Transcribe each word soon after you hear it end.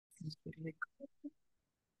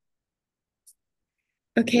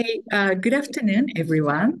Okay, good afternoon,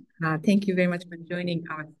 everyone. Thank you very much for joining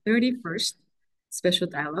our 31st special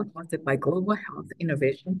dialogue hosted by Global Health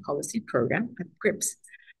Innovation Policy Program at GRIPS.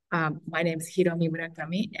 My name is Hiromi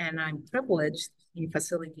Murakami, and I'm privileged in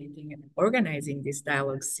facilitating and organizing this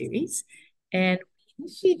dialogue series. And we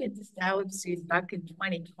initiated this dialogue series back in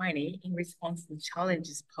 2020 in response to the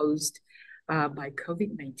challenges posed by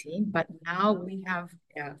COVID-19, but now we have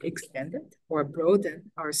extended or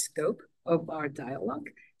broadened our scope of our dialogue,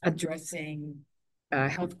 addressing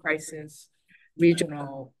health crisis,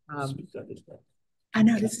 regional. I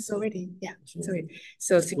know this is already, yeah, sorry.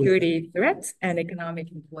 So security threats and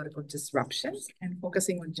economic and political disruptions, and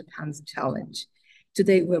focusing on Japan's challenge.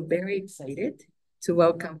 Today, we're very excited to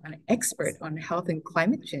welcome an expert on health and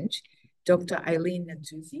climate change, Dr. Eileen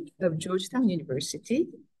Natuzzi of Georgetown University,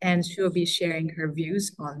 and she'll be sharing her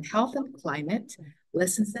views on health and climate,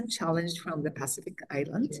 lessons and challenges from the Pacific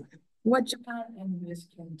Islands, what Japan and the US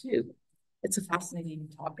can do. It's a fascinating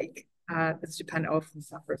topic, as Japan often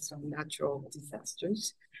suffers from natural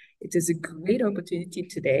disasters. It is a great opportunity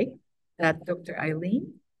today that Dr.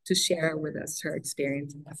 Eileen to share with us her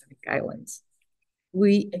experience in Pacific Islands.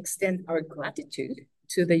 We extend our gratitude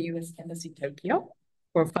to the US Embassy Tokyo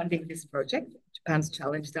for funding this project, Japan's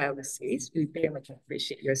Challenge Dialogue Series. We very much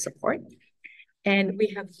appreciate your support. And we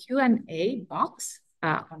have Q&A box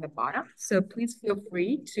on the bottom. So please feel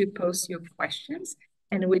free to post your questions,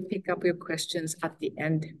 and we pick up your questions at the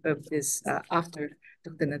end of this, after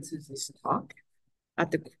Dr. Natuzzi's talk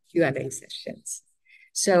at the Q&A sessions.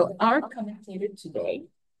 So our commentator today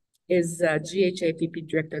is GHIPP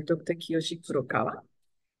Director, Dr. Kiyoshi Kurokawa,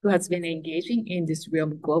 who has been engaging in this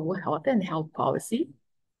realm of global health and health policy.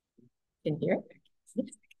 In here.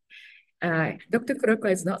 Dr.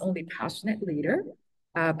 Kurokawa is not only a passionate leader,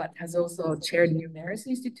 but has also chaired numerous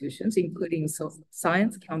institutions, including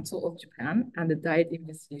Science Council of Japan and the Diet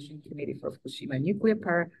Investigation Committee for Fukushima Nuclear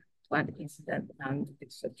Power Plant Incident, and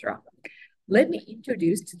etc. Let me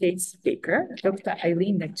introduce today's speaker, Dr.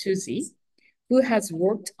 Eileen Natuzzi, who has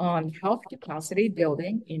worked on health capacity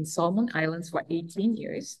building in Solomon Islands for 18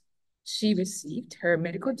 years. She received her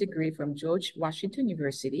medical degree from George Washington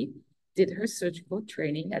University, did her surgical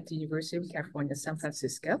training at the University of California, San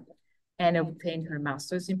Francisco, and obtained her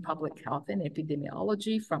master's in public health and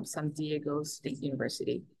epidemiology from San Diego State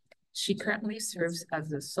University. She currently serves as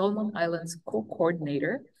the Solomon Islands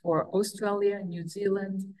co-coordinator for Australia, New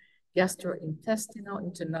Zealand Gastrointestinal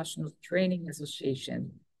International Training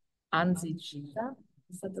Association, ANZIGITA.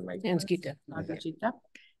 Is that the right word? ANZIGITA.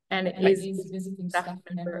 And is visiting staff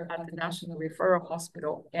member at the National Referral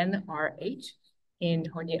Hospital, NRH, in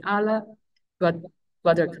Honiara,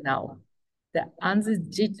 Guadalcanal. The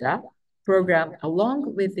ANZIGITA program,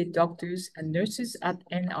 along with the doctors and nurses at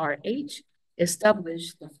NRH,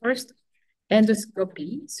 established the first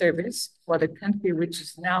endoscopy service for the country, which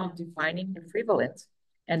is now defining the prevalence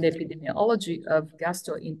and epidemiology of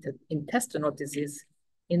gastrointestinal disease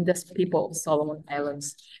in the people of Solomon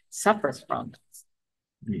Islands suffers from.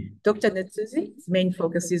 Dr. Natuzzi's main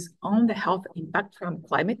focus is on the health impact from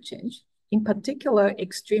climate change, in particular,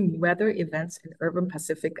 extreme weather events in urban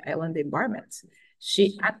Pacific Island environments.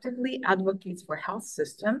 She actively advocates for health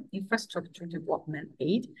system infrastructure development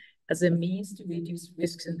aid as a means to reduce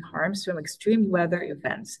risks and harms from extreme weather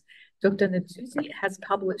events. Dr. Natuzzi has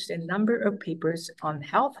published a number of papers on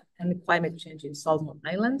health and climate change in Solomon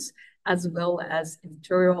Islands, as well as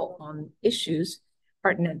editorial on issues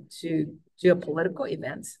pertinent to geopolitical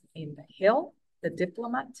events in The Hill, The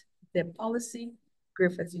Diplomat, The Policy,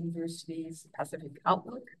 Griffith University's Pacific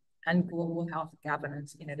Outlook, and Global Health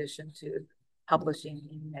Governance, in addition to publishing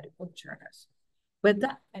in medical journals. With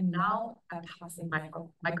that, and now I'm passing my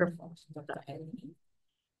microphone to Dr. Eileen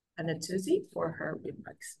Natuzzi for her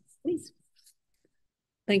remarks. Please.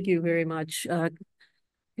 Thank you very much.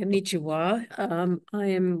 Konnichiwa. I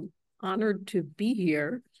am honored to be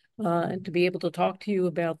here and to be able to talk to you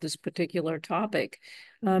about this particular topic.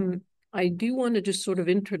 I do want to just sort of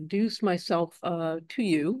introduce myself to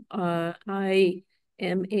you. I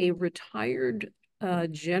am a retired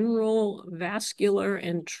general vascular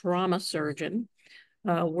and trauma surgeon.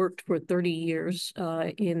 Worked for 30 years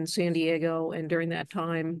in San Diego, and during that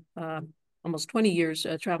time, almost 20 years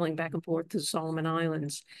traveling back and forth to the Solomon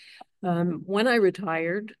Islands. When I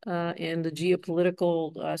retired and the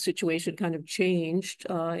geopolitical situation kind of changed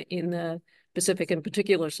in the Pacific, in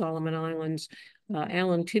particular Solomon Islands.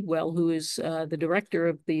 Alan Tidwell, who is the director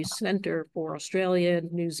of the Center for Australia,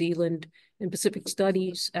 New Zealand, and Pacific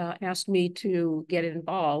Studies, asked me to get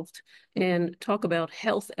involved and talk about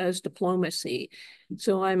health as diplomacy.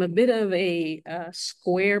 So I'm a bit of a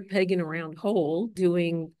square peg in a round hole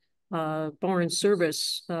doing foreign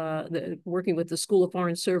service, working with the School of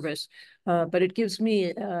Foreign Service, but it gives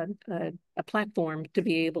me a platform to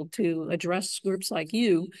be able to address groups like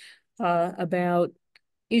you about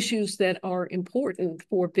issues that are important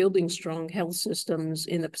for building strong health systems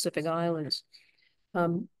in the Pacific Islands.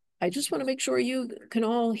 I just want to make sure you can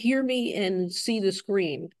all hear me and see the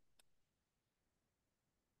screen.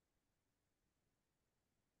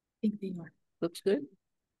 I think they are. Looks good?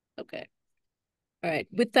 Okay. All right.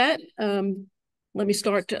 With that, let me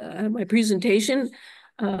start my presentation.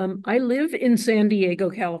 I live in San Diego,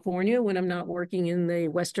 California, when I'm not working in the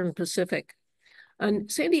Western Pacific.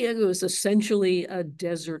 And San Diego is essentially a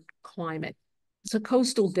desert climate. It's a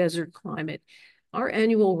coastal desert climate. Our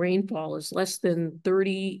annual rainfall is less than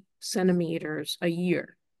 30 centimeters a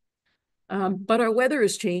year. But our weather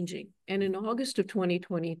is changing. And in August of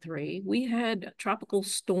 2023, we had Tropical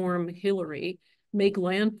Storm Hillary make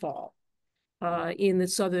landfall in the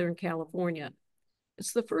Southern California.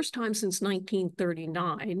 It's the first time since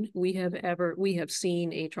 1939 we have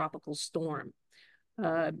seen a tropical storm.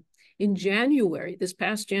 In January, this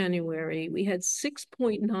past January, we had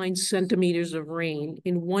 6.9 centimeters of rain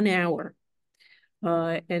in 1 hour,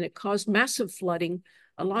 and it caused massive flooding,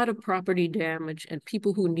 a lot of property damage, and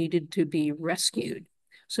people who needed to be rescued.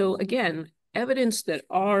 So again, evidence that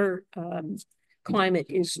our climate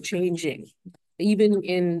is changing, even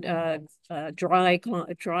in a dry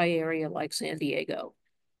area like San Diego.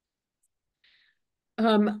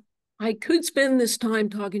 I could spend this time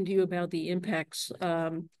talking to you about the impacts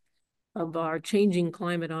of our changing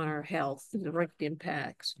climate on our health, the direct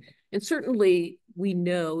impacts. And certainly we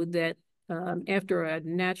know that after a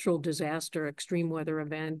natural disaster, extreme weather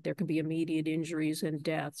event, there can be immediate injuries and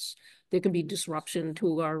deaths. There can be disruption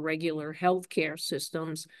to our regular healthcare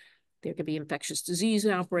systems. There could be infectious disease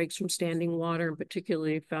outbreaks from standing water, and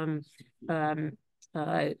particularly from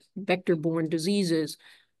vector-borne diseases.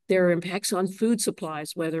 There are impacts on food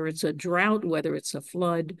supplies, whether it's a drought, whether it's a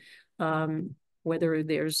flood, whether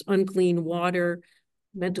there's unclean water,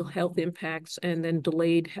 mental health impacts, and then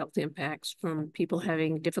delayed health impacts from people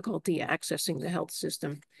having difficulty accessing the health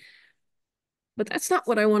system. But that's not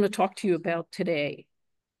what I want to talk to you about today,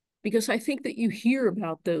 because I think that you hear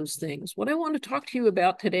about those things. What I want to talk to you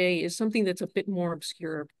about today is something that's a bit more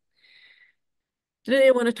obscure. Today,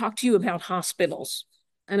 I want to talk to you about hospitals.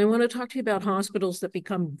 And I want to talk to you about hospitals that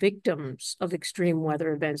become victims of extreme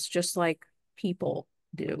weather events, just like people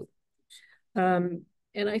do. And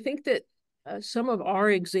I think that some of our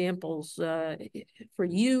examples for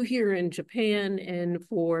you here in Japan and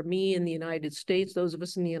for me in the United States, those of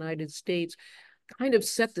us in the United States, kind of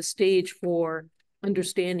set the stage for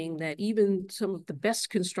understanding that even some of the best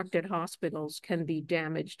constructed hospitals can be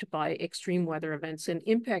damaged by extreme weather events and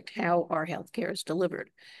impact how our healthcare is delivered.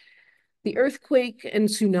 The earthquake and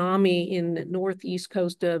tsunami in the northeast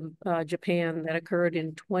coast of Japan that occurred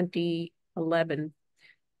in 2011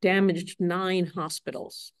 damaged 9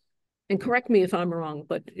 hospitals. And correct me if I'm wrong,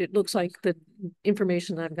 but it looks like the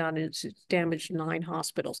information I've gotten is it damaged 9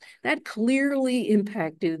 hospitals. That clearly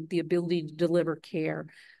impacted the ability to deliver care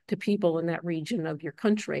to people in that region of your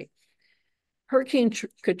country. Hurricane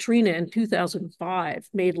Katrina in 2005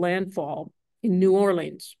 made landfall in New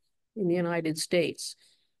Orleans in the United States.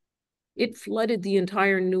 It flooded the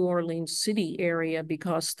entire New Orleans city area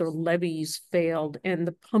because the levees failed and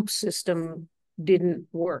the pump system didn't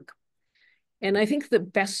work. And I think the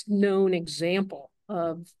best known example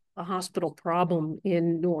of a hospital problem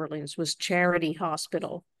in New Orleans was Charity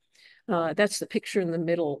Hospital. That's the picture in the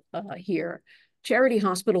middle here. Charity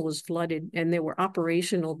Hospital was flooded and there were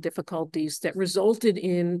operational difficulties that resulted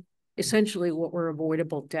in essentially what were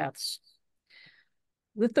avoidable deaths.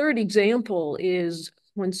 The third example is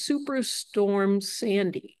when Superstorm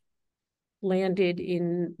Sandy landed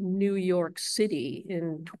in New York City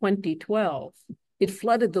in 2012, it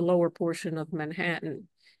flooded the lower portion of Manhattan.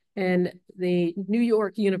 And the New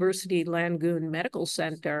York University Langone Medical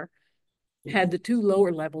Center had the 2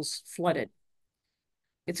 lower levels flooded.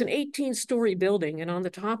 It's an 18-story building, and on the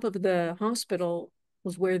top of the hospital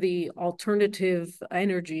was where the alternative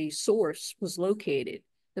energy source was located.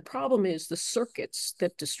 The problem is the circuits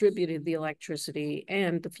that distributed the electricity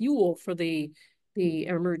and the fuel for the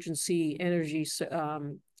emergency energy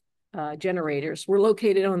generators were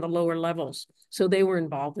located on the lower levels. So they were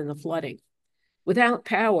involved in the flooding. Without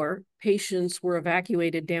power, patients were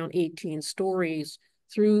evacuated down 18 stories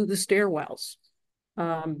through the stairwells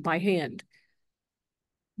by hand.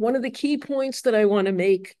 One of the key points that I want to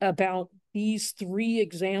make about these three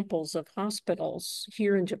examples of hospitals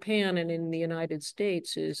here in Japan and in the United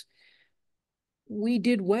States is we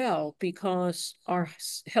did well because our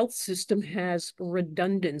health system has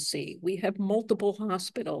redundancy. We have multiple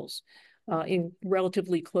hospitals in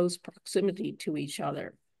relatively close proximity to each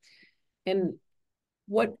other. And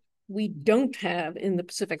what we don't have in the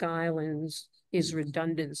Pacific Islands is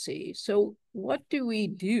redundancy. So what do we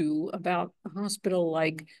do about a hospital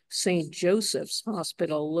like St. Joseph's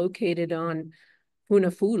Hospital located on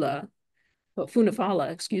Funafala,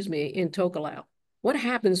 in Tokelau? What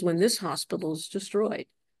happens when this hospital is destroyed?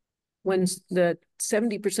 When the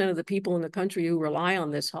 70% of the people in the country who rely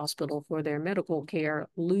on this hospital for their medical care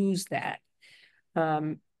lose that.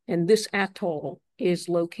 And this atoll is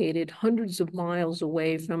located hundreds of miles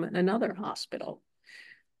away from another hospital.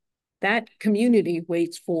 That community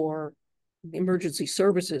waits for emergency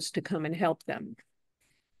services to come and help them.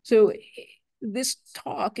 So this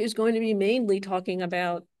talk is going to be mainly talking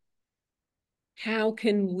about how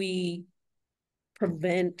can we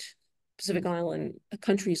prevent Pacific Island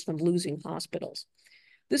countries from losing hospitals.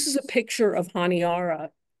 This is a picture of Honiara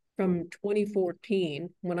from 2014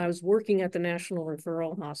 when I was working at the National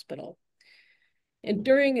Referral Hospital. And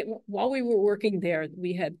while we were working there,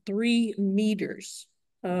 we had 3 meters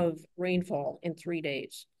of rainfall in 3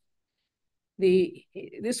 days.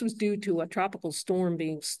 This was due to a tropical storm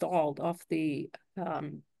being stalled off the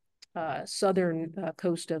southern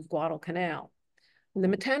coast of Guadalcanal. And the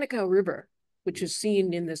Matanuca River, which is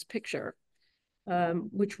seen in this picture,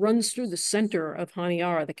 which runs through the center of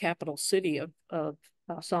Honiara, the capital city of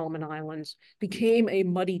Solomon Islands, became a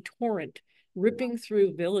muddy torrent, ripping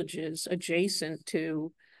through villages adjacent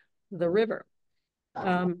to the river.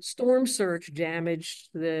 Storm surge damaged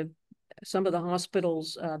some of the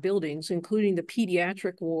hospital's buildings, including the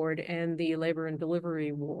pediatric ward and the labor and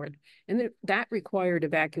delivery ward, and that required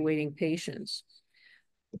evacuating patients.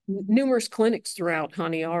 Numerous clinics throughout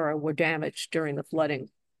Honiara were damaged during the flooding.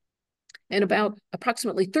 And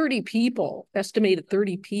approximately 30 people, estimated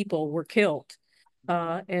 30 people, were killed.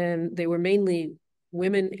 And they were mainly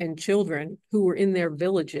women and children who were in their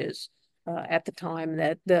villages at the time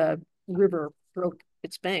that the river broke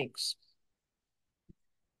its banks.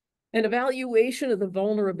 An evaluation of the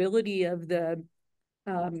vulnerability of the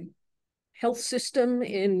health system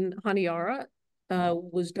in Honiara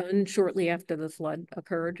was done shortly after the flood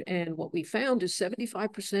occurred. And what we found is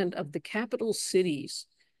 75% of the capital city's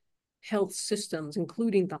health systems,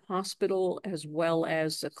 including the hospital, as well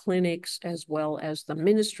as the clinics, as well as the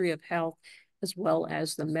Ministry of Health, as well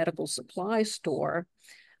as the medical supply store,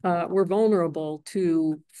 were vulnerable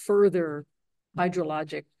to further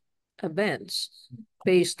hydrologic events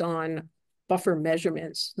based on buffer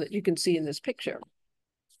measurements that you can see in this picture.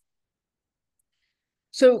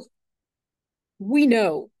 So we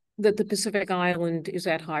know that the Pacific Island is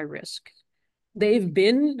at high risk. They've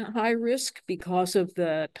been high risk because of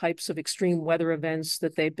the types of extreme weather events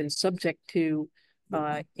that they've been subject to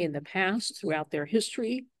in the past throughout their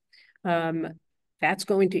history. That's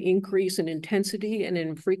going to increase in intensity and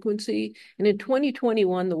in frequency. And in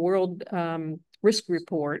 2021, the World Risk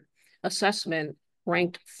Report assessment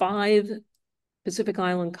ranked 5 Pacific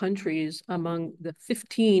Island countries among the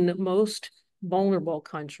 15 most vulnerable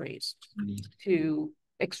countries to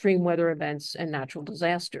extreme weather events and natural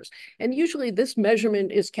disasters. And usually this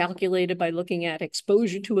measurement is calculated by looking at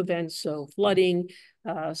exposure to events, so flooding,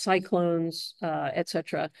 cyclones, et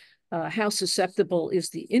cetera. How susceptible is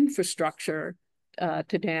the infrastructure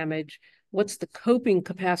to damage? What's the coping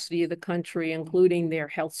capacity of the country, including their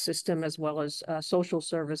health system as well as social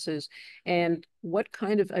services? And what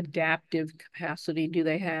kind of adaptive capacity do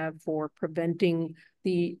they have for preventing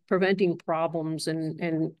problems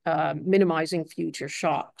and minimizing future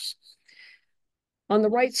shocks? On the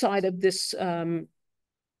right side of this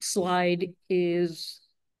slide is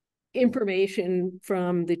information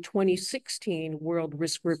from the 2016 World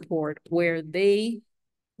Risk Report, where they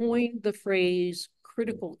coined the phrase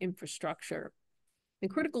critical infrastructure. And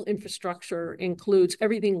critical infrastructure includes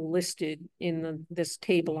everything listed in this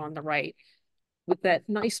table on the right, with that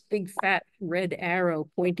nice big fat red arrow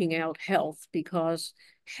pointing out health, because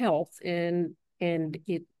health and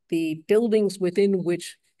the buildings within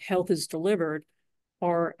which health is delivered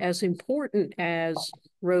are as important as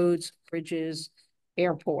roads, bridges,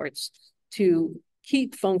 airports to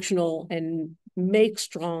keep functional and make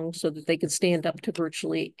strong so that they can stand up to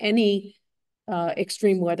virtually any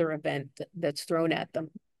extreme weather event that's thrown at them.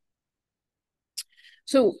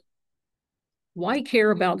 So Why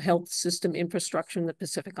care about health system infrastructure in the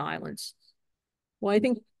Pacific Islands? Well, I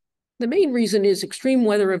think the main reason is extreme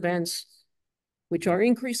weather events, which are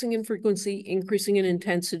increasing in frequency, increasing in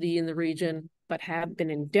intensity in the region, but have been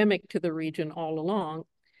endemic to the region all along,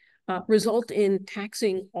 result in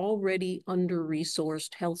taxing already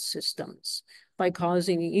under-resourced health systems by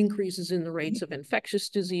causing increases in the rates of infectious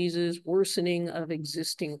diseases, worsening of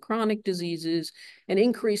existing chronic diseases, and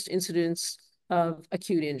increased incidence of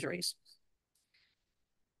acute injuries.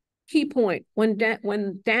 Key point, when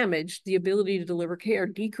damaged, the ability to deliver care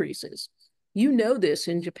decreases. You know this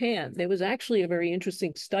in Japan. There was actually a very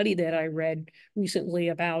interesting study that I read recently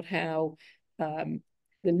about how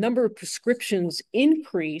the number of prescriptions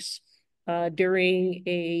increase during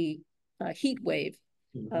a heat wave.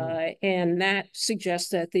 And that suggests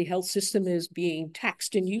that the health system is being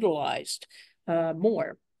taxed and utilized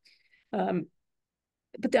more.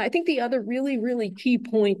 But I think the other really key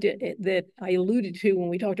point that I alluded to when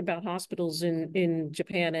we talked about hospitals in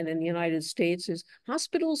Japan and in the United States is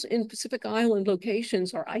hospitals in Pacific Island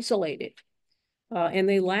locations are isolated, and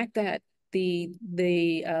they lack the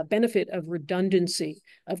benefit of redundancy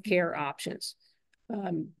of care options.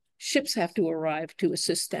 Ships have to arrive to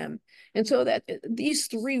assist them. And so that these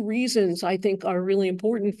three reasons, I think, are really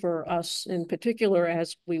important for us in particular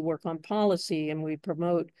as we work on policy and we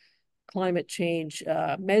promote climate change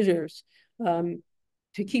measures,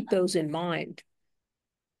 to keep those in mind.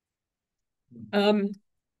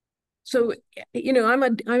 So, you know,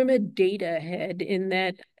 I'm a data head in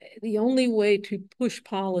that the only way to push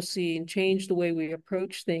policy and change the way we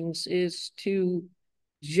approach things is to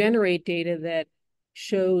generate data that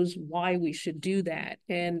shows why we should do that.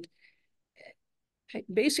 And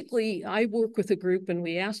basically, I work with a group and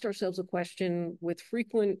we asked ourselves a question: with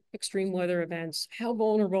frequent extreme weather events, how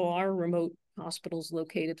vulnerable are remote hospitals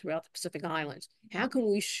located throughout the Pacific Islands? How can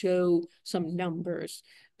we show some numbers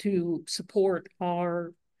to support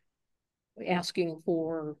our asking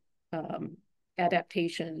for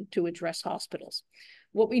adaptation to address hospitals?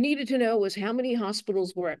 What we needed to know was how many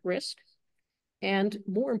hospitals were at risk, and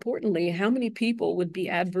more importantly, how many people would be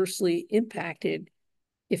adversely impacted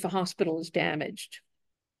if a hospital is damaged.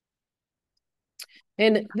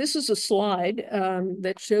 And this is a slide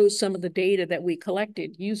that shows some of the data that we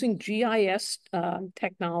collected using GIS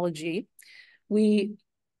technology. We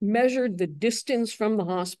measured the distance from the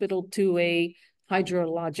hospital to a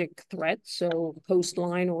hydrologic threat, so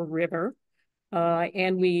coastline or river.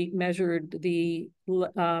 And we measured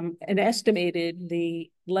and estimated the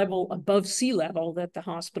level above sea level that the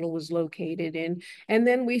hospital was located in. And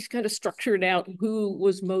then we kind of structured out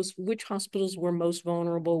which hospitals were most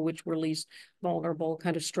vulnerable, which were least vulnerable,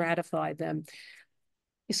 kind of stratified them.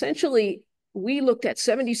 Essentially, we looked at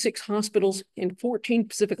 76 hospitals in 14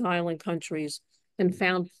 Pacific Island countries and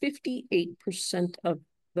found 58% of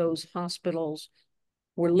those hospitals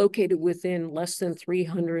were located within less than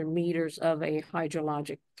 300 meters of a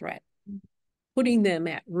hydrologic threat, putting them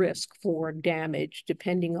at risk for damage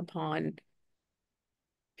depending upon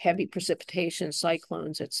heavy precipitation,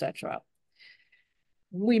 cyclones, etc.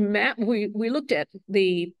 We looked at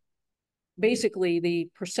basically the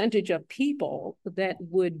percentage of people that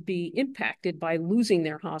would be impacted by losing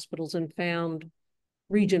their hospitals, and found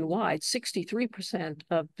region-wide, 63%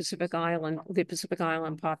 of the Pacific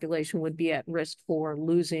Island population would be at risk for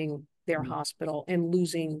losing their hospital and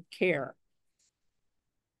losing care.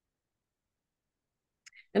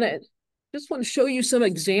 And I just want to show you some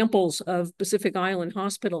examples of Pacific Island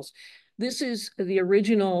hospitals. This is the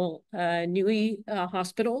original Niue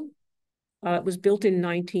Hospital. It was built in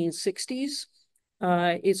 1960s.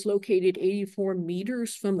 It's located 84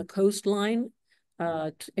 meters from the coastline.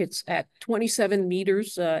 It's at 27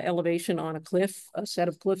 meters elevation on a set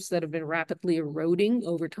of cliffs that have been rapidly eroding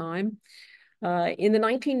over time. In the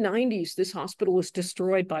 1990s, this hospital was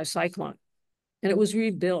destroyed by a cyclone, and it was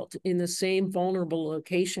rebuilt in the same vulnerable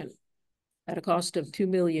location at a cost of $2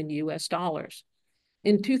 million US.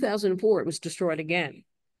 In 2004, it was destroyed again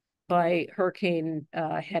by Hurricane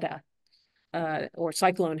Heta, or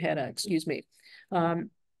Cyclone Heta, excuse me.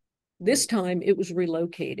 This time it was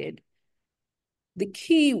relocated. The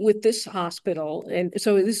key with this hospital, and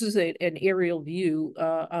so this is an aerial view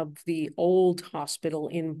of the old hospital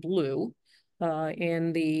in blue,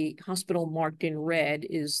 and the hospital marked in red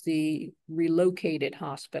is the relocated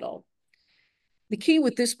hospital. The key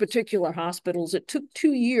with this particular hospital is it took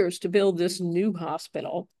 2 years to build this new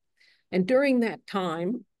hospital. And during that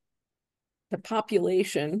time, the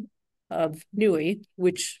population of Niue,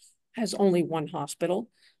 which has only one hospital,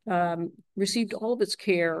 received all of its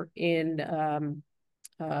care in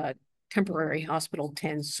temporary hospital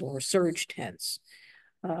tents or surge tents.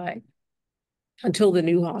 until the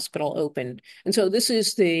new hospital opened. And so this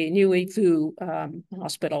is the New Ifu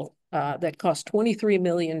hospital that cost $23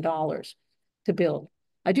 million to build.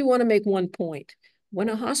 I do want to make one point. When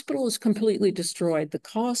a hospital is completely destroyed, the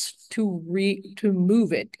cost to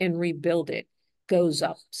move it and rebuild it goes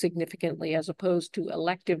up significantly, as opposed to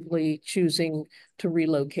electively choosing to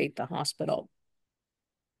relocate the hospital.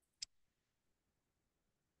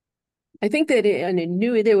 I think that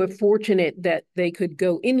they were fortunate that they could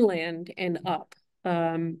go inland and up,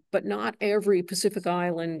 but not every Pacific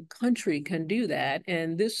Island country can do that.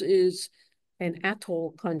 And this is an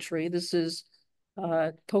atoll country. This is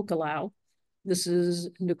Tokelau. This is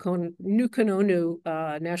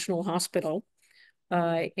Nukunonu National Hospital.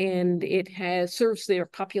 And it serves their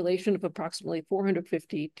population of approximately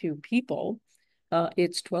 452 people.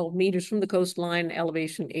 It's 12 meters from the coastline,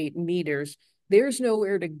 elevation 8 meters. There's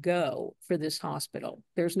nowhere to go for this hospital.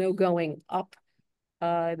 There's no going up.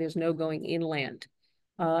 There's no going inland.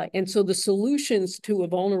 And so the solutions to a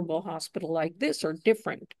vulnerable hospital like this are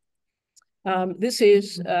different. This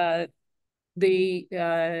is the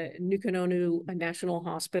Nukunonu National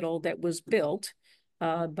Hospital that was built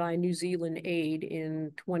by New Zealand Aid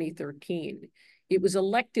in 2013. It was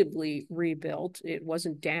electively rebuilt. It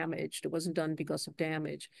wasn't damaged. It wasn't done because of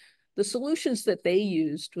damage. The solutions that they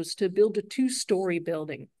used was to build a 2-story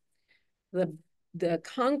building. The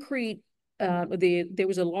concrete,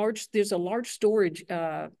 there's a large storage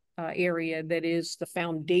area that is the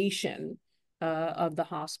foundation of the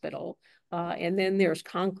hospital. And then there's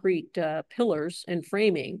concrete pillars and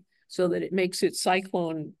framing so that it makes it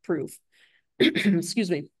cyclone proof. Excuse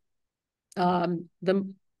me.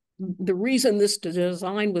 The reason this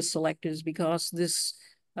design was selected is because this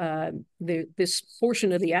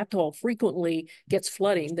portion of the atoll frequently gets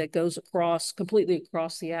flooding that goes completely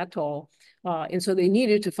across the atoll. And so they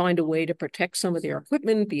needed to find a way to protect some of their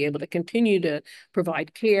equipment, be able to continue to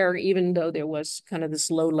provide care, even though there was kind of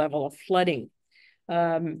this low level of flooding.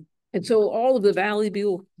 And so all of the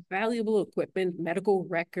valuable equipment, medical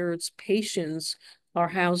records, patients are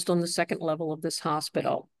housed on the second level of this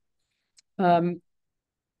hospital. In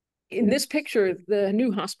this picture, the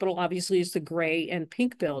new hospital obviously is the gray and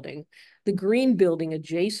pink building. The green building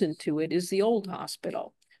adjacent to it is the old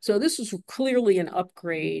hospital. So this is clearly an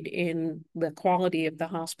upgrade in the quality of the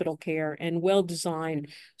hospital care and well designed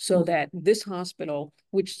so that this hospital,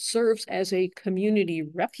 which serves as a community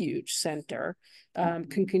refuge center,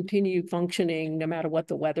 can continue functioning no matter what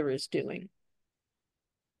the weather is doing.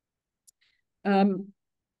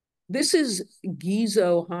 This is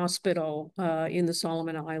Gizo Hospital in the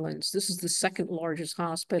Solomon Islands. This is the second largest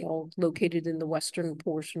hospital located in the western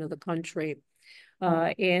portion of the country.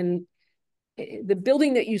 And the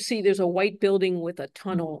building that you see, there's a white building with a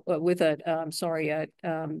tunnel, a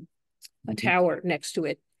tower next to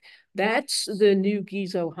it. That's the new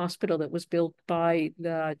Gizo Hospital that was built by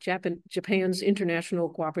Japan's International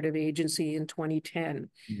Cooperative Agency in 2010.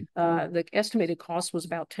 The estimated cost was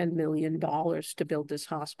about $10 million to build this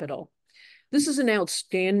hospital. This is an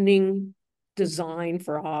outstanding design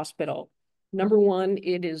for a hospital. Number one,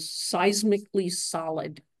 it is seismically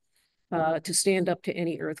solid to stand up to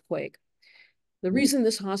any earthquake. The reason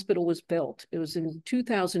this hospital was built, it was in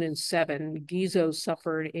 2007, Gizo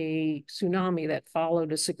suffered a tsunami that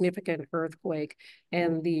followed a significant earthquake,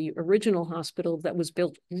 and the original hospital that was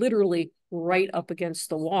built literally right up against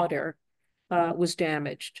the water was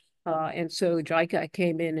damaged. And so JICA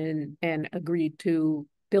came in and agreed to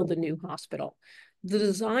build a new hospital. The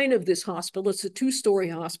design of this hospital, it's a 2-story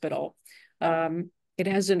hospital. It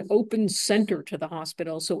has an open center to the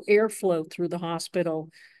hospital, so airflow through the hospital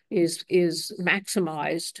is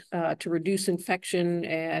maximized to reduce infection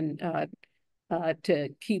and to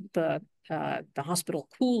keep the hospital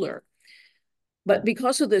cooler. But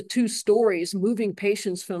because of the 2 stories, moving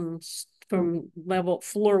patients from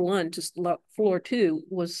floor 1 to floor 2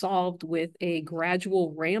 was solved with a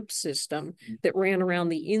gradual ramp system that ran around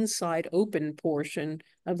the inside open portion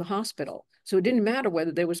of the hospital. So it didn't matter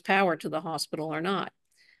whether there was power to the hospital or not.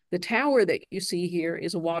 The tower that you see here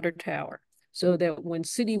is a water tower, so that when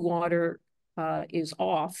city water is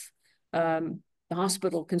off, the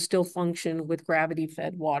hospital can still function with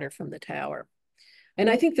gravity-fed water from the tower. And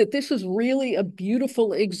I think that this is really a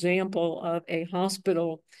beautiful example of a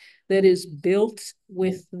hospital that is built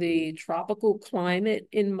with the tropical climate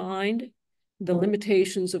in mind, the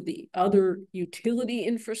limitations of the other utility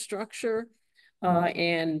infrastructure,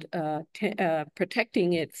 and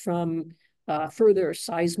protecting it from further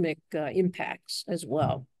seismic impacts as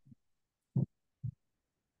well.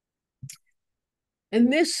 And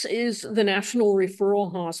this is the National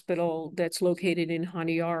Referral Hospital that's located in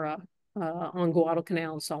Honiara on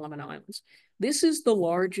Guadalcanal and Solomon Islands. This is the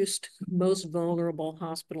largest, most vulnerable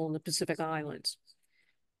hospital in the Pacific Islands.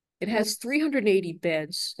 It has 380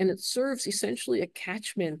 beds, and it serves essentially a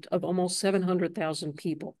catchment of almost 700,000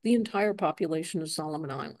 people, the entire population of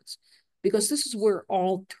Solomon Islands, because this is where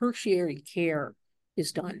all tertiary care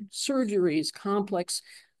is done. Surgeries, complex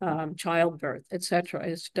childbirth, etc.,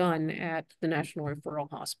 is done at the National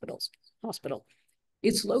Referral Hospital.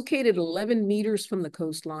 It's located 11 meters from the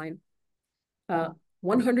coastline,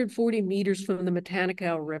 140 meters from the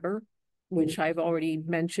Matanikau River, which I've already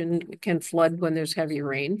mentioned can flood when there's heavy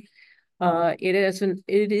rain.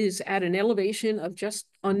 It is at an elevation of just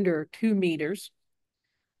under 2 meters,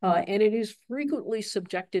 and it is frequently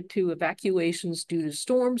subjected to evacuations due to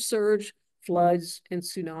storm surge, floods, and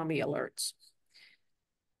tsunami alerts.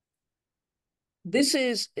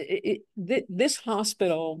 This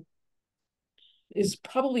hospital is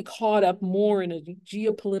probably caught up more in a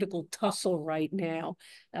geopolitical tussle right now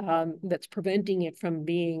that's preventing it from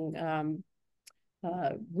being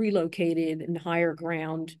relocated in higher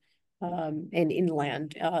ground and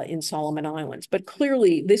inland in Solomon Islands. But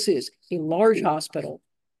clearly, this is a large hospital,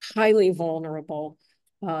 highly vulnerable,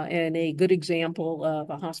 and a good example of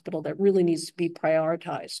a hospital that really needs to be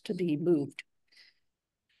prioritized to be moved.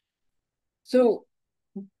 So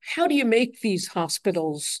how do you make these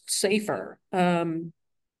hospitals safer? And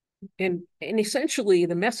essentially,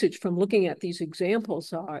 the message from looking at these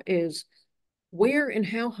examples is where and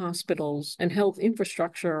how hospitals and health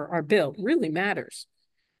infrastructure are built really matters.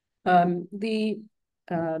 The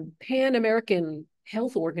Pan American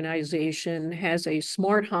Health Organization has a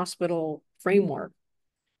smart hospital framework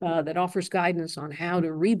that offers guidance on how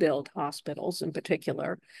to rebuild hospitals in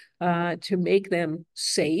particular to make them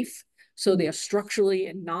safe, so they are structurally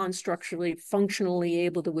and non-structurally functionally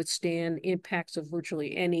able to withstand impacts of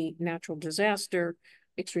virtually any natural disaster,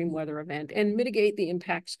 extreme weather event, and mitigate the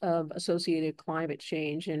impacts of associated climate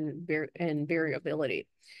change and variability.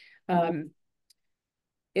 The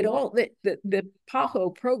PAHO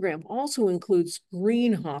program also includes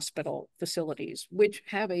green hospital facilities, which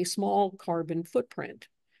have a small carbon footprint.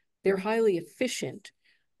 They're highly efficient.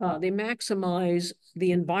 They maximize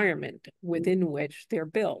the environment within which they're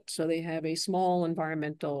built. So they have a small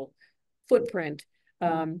environmental footprint,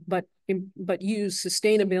 but use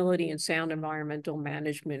sustainability and sound environmental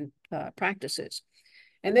management practices.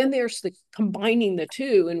 And then there's combining the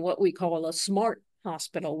two in what we call a smart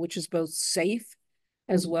hospital, which is both safe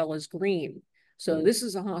as well as green. So this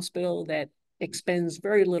is a hospital that expends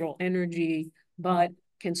very little energy, but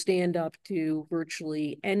can stand up to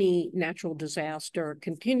virtually any natural disaster,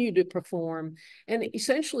 continue to perform, and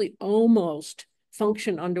essentially almost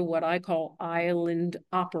function under what I call island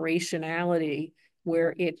operationality,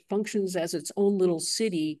 where it functions as its own little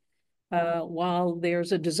city while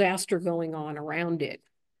there's a disaster going on around it.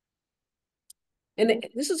 And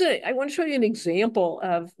I want to show you an example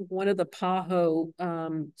of one of the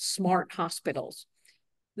PAHO smart hospitals.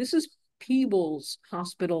 This is Peebles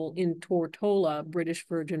Hospital in Tortola, British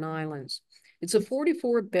Virgin Islands. It's a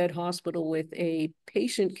 44-bed hospital with a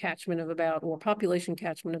patient catchment of population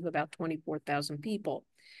catchment of about 24,000 people.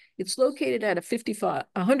 It's located at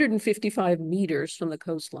 155 meters from the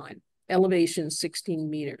coastline, elevation 16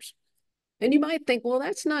 meters. And you might think, well,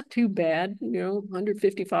 that's not too bad,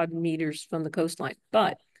 155 meters from the coastline.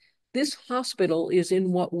 But this hospital is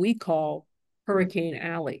in what we call Hurricane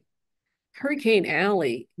Alley. Hurricane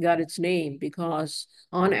Alley got its name because,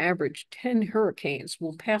 on average, 10 hurricanes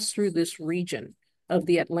will pass through this region of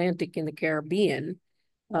the Atlantic and the Caribbean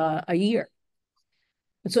a year.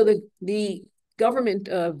 And so the government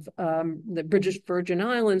of the British Virgin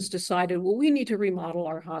Islands decided, well, we need to remodel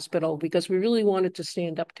our hospital because we really wanted to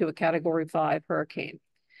stand up to a Category 5 hurricane.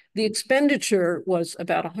 The expenditure was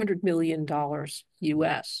about $100 million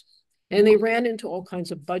US, and they ran into all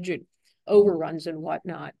kinds of budget overruns and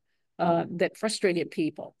whatnot that frustrated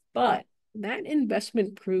people. But that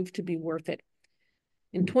investment proved to be worth it.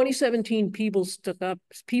 In 2017,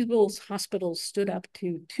 Peebles Hospital stood up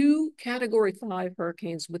to 2 Category 5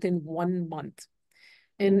 hurricanes within 1 month.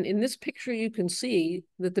 And in this picture, you can see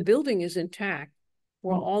that the building is intact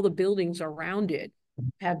while all the buildings around it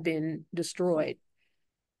have been destroyed.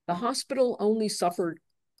 The hospital only suffered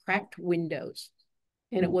cracked windows,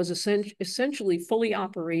 and it was essentially fully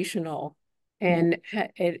operational, and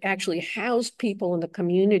it actually housed people in the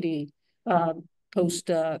community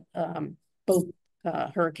post both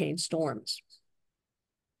hurricane storms.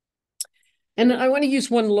 And I want to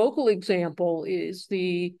use one local example is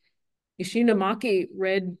the Ishinomaki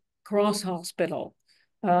Red Cross Hospital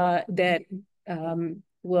that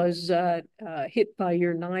was hit by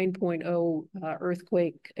your 9.0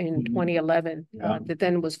 earthquake in 2011 that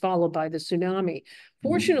then was followed by the tsunami.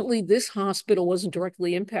 Fortunately, this hospital wasn't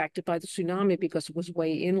directly impacted by the tsunami because it was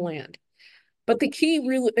way inland. But the key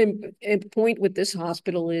point with this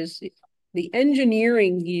hospital is the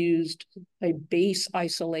engineering used a base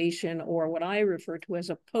isolation, or what I refer to as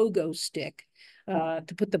a pogo stick,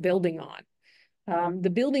 to put the building on.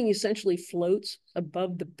 The building essentially floats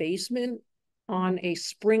above the basement on a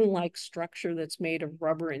spring-like structure that's made of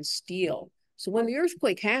rubber and steel. So when the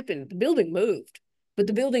earthquake happened, the building moved, but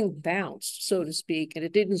the building bounced, so to speak, and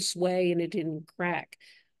it didn't sway and it didn't crack.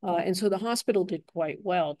 And so the hospital did quite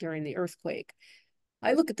well during the earthquake.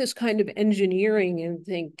 I look at this kind of engineering and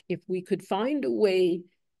think if we could find a way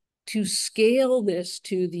to scale this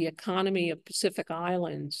to the economy of Pacific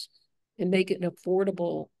Islands and make it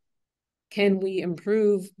affordable, can we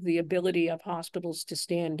improve the ability of hospitals to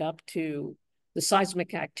stand up to the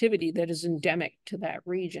seismic activity that is endemic to that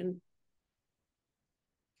region?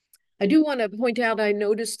 I do want to point out, I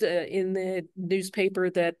noticed in the newspaper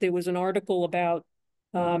that there was an article about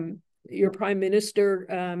your Prime Minister,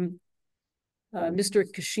 Mr.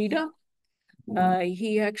 Kishida.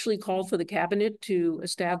 He actually called for the cabinet to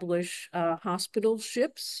establish hospital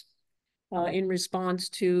ships in response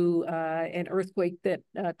to an earthquake that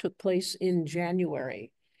took place in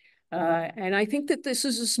January. And I think that this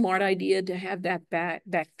is a smart idea to have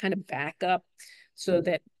that kind of backup, so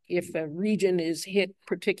that if a region is hit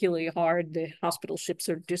particularly hard, the hospital ships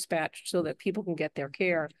are dispatched so that people can get their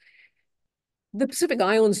care. The Pacific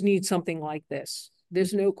Islands need something like this.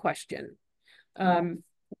 There's no question.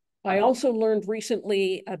 I also learned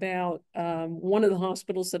recently about one of the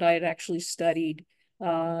hospitals that I had actually studied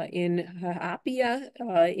in Haapia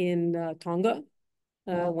in Tonga,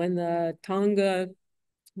 when the Tonga,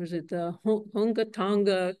 was it the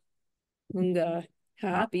Hunga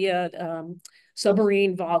Haapia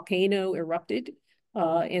submarine volcano erupted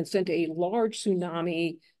and sent a large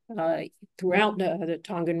tsunami throughout the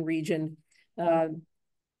Tongan region.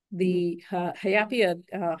 The Haapia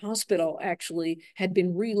hospital actually had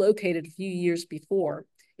been relocated a few years before.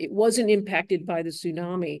 It wasn't impacted by the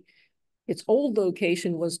tsunami. Its old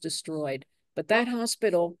location was destroyed, but that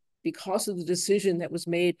hospital, because of the decision that was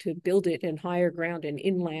made to build it in higher ground and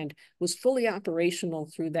inland, was fully operational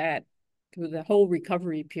through the whole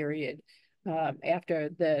recovery period after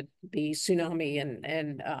the tsunami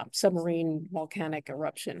and submarine volcanic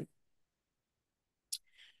eruption.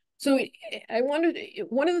 So I wanted,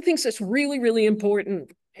 one of the things that's really, really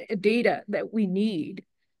important data that we need,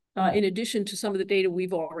 in addition to some of the data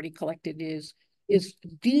we've already collected, is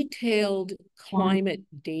detailed climate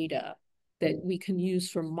data that we can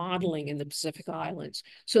use for modeling in the Pacific Islands,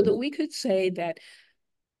 so that we could say that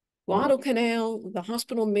Guadalcanal, the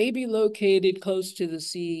hospital may be located close to the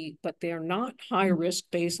sea, but they're not high risk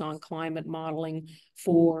based on climate modeling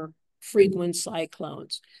for frequent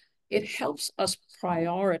cyclones. It helps us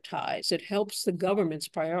prioritize. It helps the governments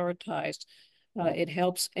prioritize. It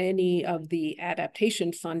helps any of the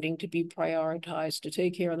adaptation funding to be prioritized to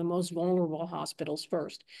take care of the most vulnerable hospitals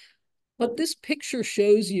first. What this picture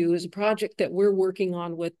shows you is a project that we're working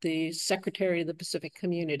on with the Secretary of the Pacific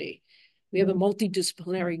Community. We have a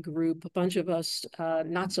multidisciplinary group, a bunch of us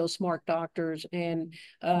not so smart doctors, and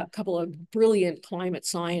a couple of brilliant climate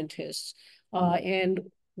scientists. And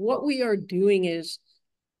what we are doing is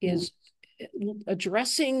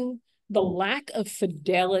addressing the lack of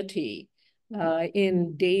fidelity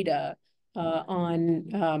in data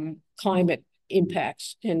on climate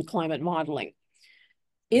impacts and climate modeling.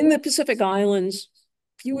 In the Pacific Islands,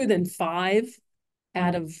 fewer than 5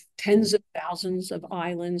 out of tens of thousands of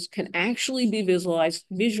islands can actually be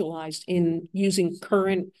visualized in using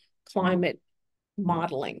current climate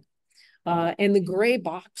modeling. And the gray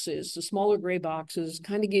boxes, the smaller gray boxes,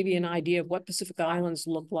 kind of give you an idea of what Pacific Islands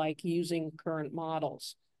look like using current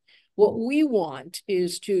models. What we want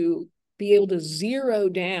is to be able to zero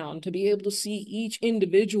down, to be able to see each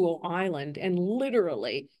individual island and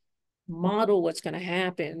literally model what's going to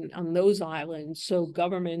happen on those islands, so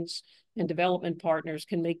governments and development partners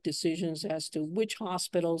can make decisions as to which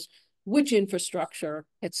hospitals, which infrastructure,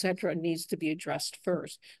 et cetera, needs to be addressed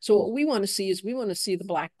first. So what we want to see is we want to see the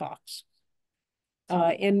black box.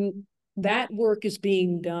 And that work is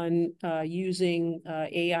being done using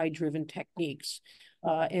AI-driven techniques.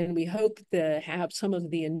 And we hope to have some of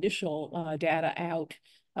the initial data out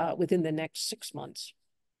within the next 6 months.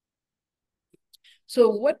 So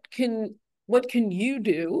what can you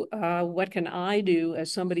do? What can I do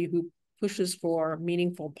as somebody who pushes for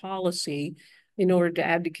meaningful policy in order to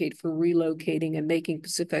advocate for relocating and making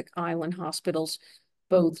Pacific Island hospitals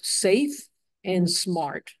both safe and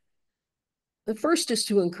smart. The first is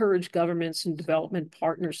to encourage governments and development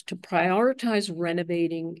partners to prioritize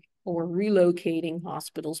renovating or relocating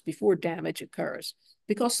hospitals before damage occurs,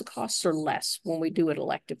 because the costs are less when we do it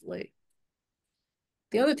electively.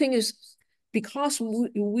 The other thing is, because I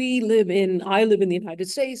live in the United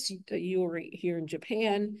States, you are here in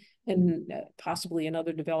Japan, and possibly in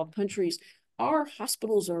other developed countries, our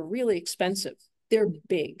hospitals are really expensive. They're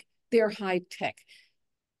big, they're high tech.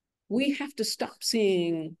 We have to stop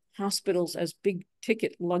seeing hospitals as big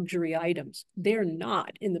ticket luxury items. They're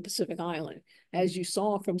not in the Pacific Island. As you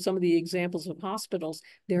saw from some of the examples of hospitals,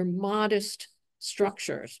 they're modest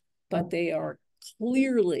structures, but they are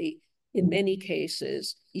clearly, in many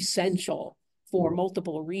cases, essential for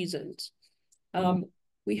multiple reasons.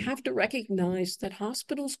 We have to recognize that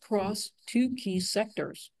hospitals cross two key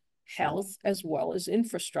sectors, health as well as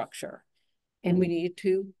infrastructure, and we need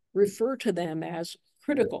to refer to them as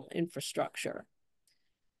critical infrastructure.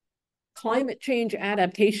 Climate change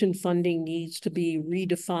adaptation funding needs to be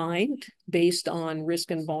redefined based on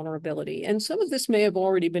risk and vulnerability. And some of this may have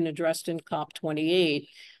already been addressed in COP28,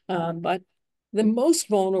 but the most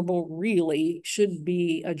vulnerable really should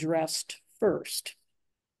be addressed first.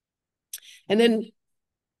 And then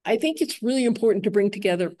I think it's really important to bring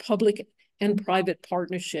together public and private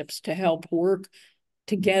partnerships to help work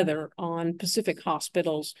together on Pacific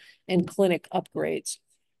hospitals and clinic upgrades.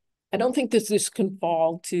 I don't think that this can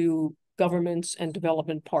fall to governments and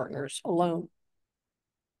development partners alone.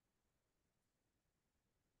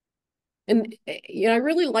 And I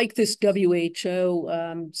really like this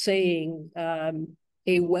WHO saying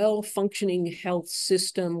a well-functioning health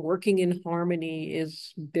system working in harmony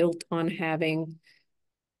is built on having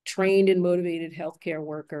trained and motivated healthcare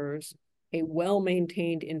workers, a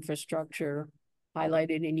well-maintained infrastructure,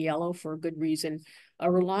 highlighted in yellow for a good reason,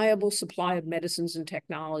 a reliable supply of medicines and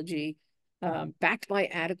technology, backed by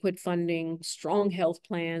adequate funding, strong health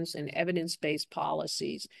plans, and evidence-based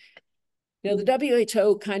policies. The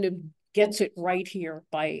WHO kind of gets it right here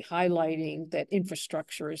by highlighting that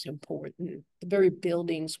infrastructure is important. The very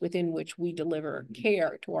buildings within which we deliver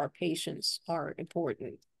care to our patients are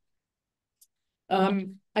important.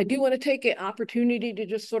 I do want to take an opportunity to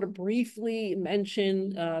just sort of briefly mention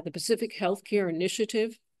the Pacific Healthcare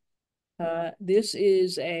Initiative. This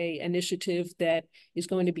is an initiative that is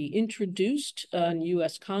going to be introduced in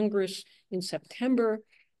U.S. Congress in September.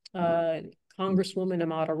 Congresswoman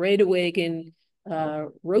Amada Redewagen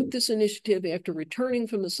wrote this initiative after returning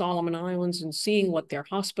from the Solomon Islands and seeing what their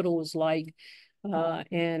hospital was like,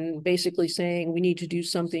 and basically saying we need to do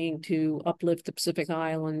something to uplift the Pacific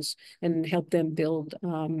Islands and help them build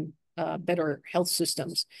better health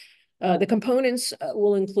systems. The components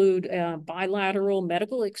will include bilateral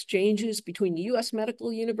medical exchanges between U.S.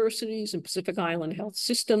 medical universities and Pacific Island health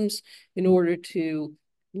systems in order to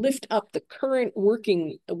lift up the current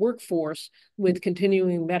workforce with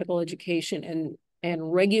continuing medical education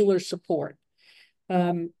and regular support.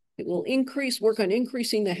 It will work on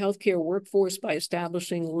increasing the healthcare workforce by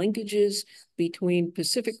establishing linkages between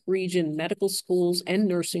Pacific region medical schools and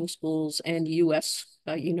nursing schools and U.S.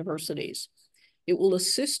 universities. It will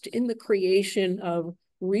assist in the creation of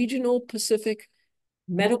regional Pacific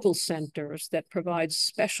medical centers that provide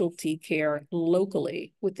specialty care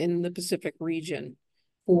locally within the Pacific region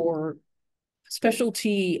for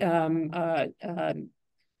specialty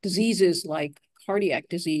diseases like cardiac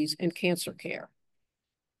disease and cancer care.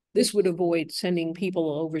 This would avoid sending people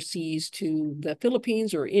overseas to the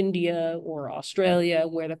Philippines or India or Australia,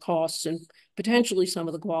 where the costs and potentially some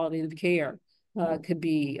of the quality of the care could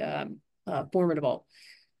be formidable.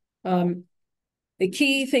 The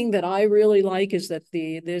key thing that I really like is that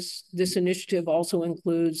this initiative also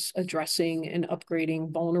includes addressing and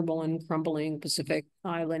upgrading vulnerable and crumbling Pacific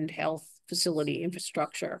Island health facility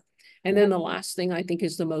infrastructure. And then the last thing I think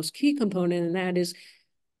is the most key component, and that is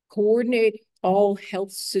coordinate all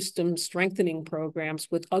health system strengthening programs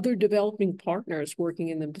with other developing partners working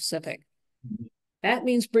in the Pacific. That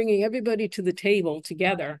means bringing everybody to the table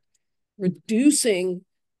together, reducing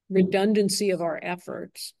redundancy of our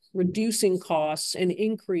efforts, reducing costs, and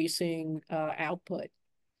increasing output.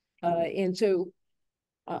 And so,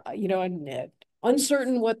 I'm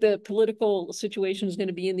uncertain what the political situation is going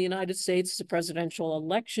to be in the United States. It's a presidential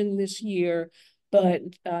election this year, but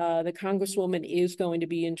the Congresswoman is going to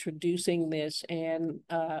be introducing this, and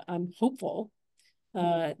I'm hopeful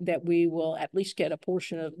that we will at least get a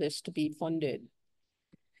portion of this to be funded.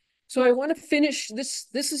 So I want to finish this.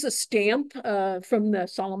 This is a stamp from the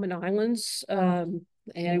Solomon Islands, and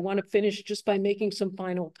I want to finish just by making some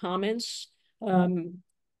final comments.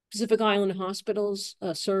 Pacific Island hospitals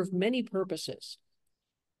serve many purposes.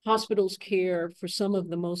 hospitals care for some of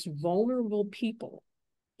the most vulnerable people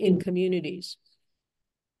in communities,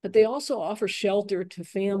 but they also offer shelter to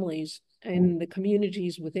families and the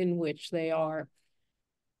communities within which they are,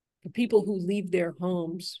 the people who leave their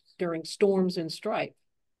homes during storms and strife.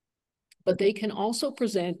 But they can also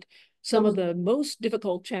present some of the most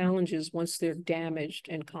difficult challenges once they're damaged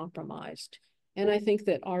and compromised. And I think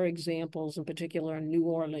that our examples, in particular in New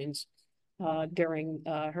Orleans during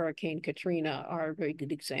Hurricane Katrina, are a very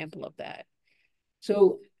good example of that.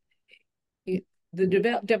 So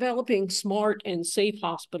developing smart and safe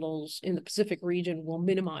hospitals in the Pacific region will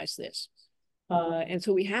minimize this. And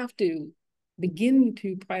so we have to begin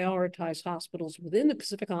to prioritize hospitals within the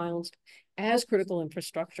Pacific Islands as critical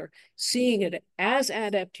infrastructure, seeing it as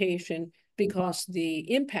adaptation because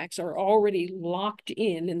the impacts are already locked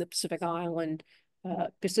in the Pacific Island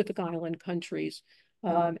countries.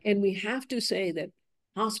 And we have to say that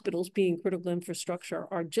hospitals being critical infrastructure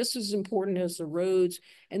are just as important as the roads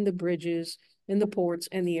and the bridges and the ports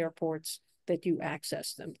and the airports that you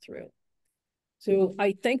access them through. So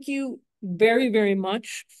I thank you very, very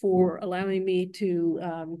much for allowing me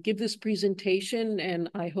to give this presentation, and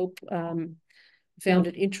I hope found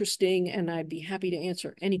it interesting, and I'd be happy to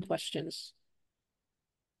answer any questions.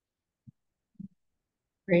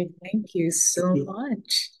 Great, thank you so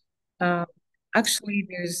much. Actually,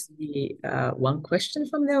 there's the one question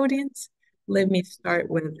from the audience. Let me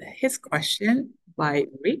start with his question by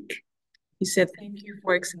Rick. He said, thank you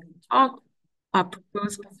for excellent talk.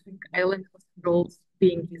 Proposed Pacific Island hospitals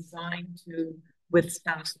being designed to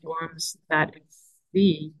withstand storms that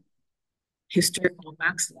exceed historical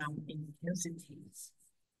maximum intensities.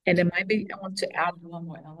 And then maybe I want to add one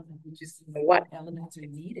more element, which is what elements are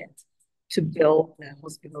needed to build the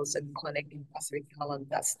hospitals and clinic in Pacific Island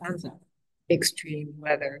that stands up extreme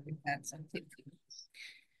weather events and things.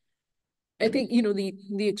 I think,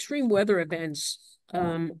 the extreme weather events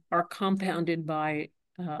are compounded by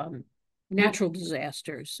natural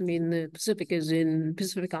disasters. I mean, the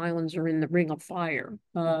Pacific Islands are in the ring of fire.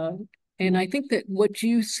 And I think that what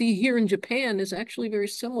you see here in Japan is actually very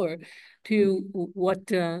similar to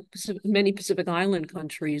what many Pacific Island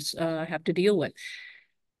countries have to deal with.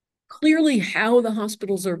 Clearly, how the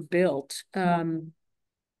hospitals are built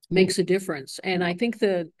makes a difference. And I think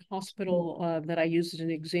the hospital that I used as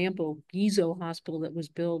an example, Gizo Hospital, that was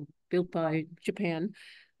built by Japan,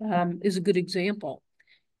 is a good example.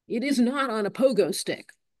 It is not on a pogo stick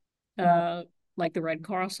like the Red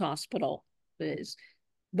Cross Hospital is,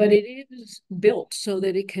 but it is built so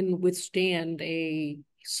that it can withstand a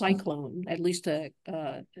cyclone, at least a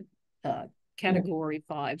Category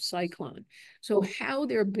 5 cyclone. So how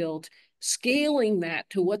they're built, scaling that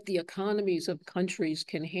to what the economies of countries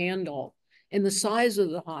can handle, and the size of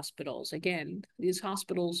the hospitals. Again, these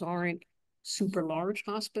hospitals aren't super large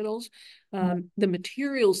hospitals. The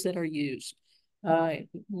materials that are used.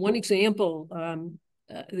 One example,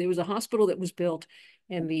 there was a hospital that was built,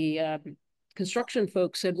 and the construction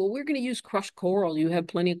folks said, well, we're going to use crushed coral. You have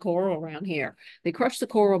plenty of coral around here. They crushed the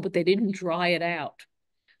coral, but they didn't dry it out.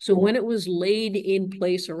 So when it was laid in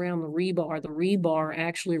place around the rebar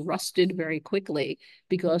actually rusted very quickly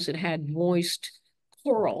because it had moist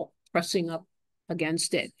coral pressing up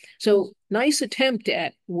against it. So nice attempt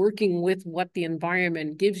at working with what the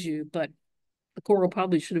environment gives you, but the coral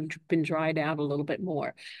probably should have been dried out a little bit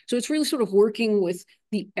more. So it's really sort of working with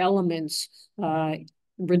the elements,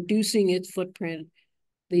 reducing its footprint,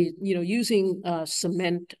 using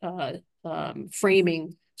cement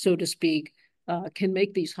framing, so to speak, can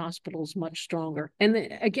make these hospitals much stronger. And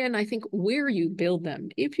again, I think where you build them,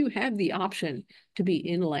 if you have the option to be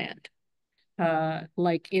inland,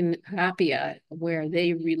 like in Apia, where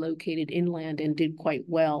they relocated inland and did quite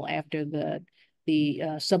well after the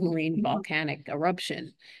submarine volcanic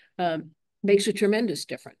eruption, makes a tremendous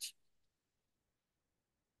difference.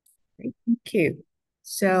 Great, thank you.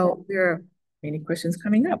 So there are many questions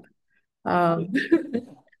coming up.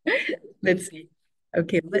 Let's see.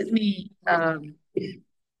 Okay, let me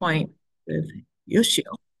point with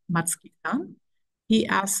Yoshio Matsuki-san. He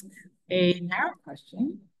asked a narrow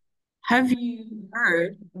question. Have you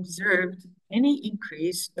observed any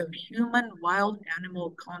increase of human wild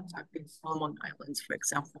animal contact in Solomon Islands, for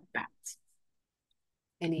example, bats?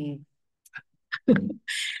 Any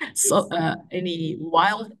any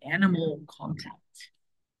wild animal contact?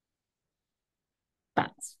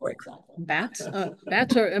 Bats, for example. Bats?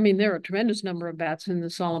 Bats are, there are a tremendous number of bats in the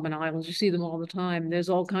Solomon Islands. You see them all the time. There's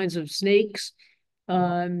all kinds of snakes.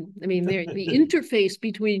 The interface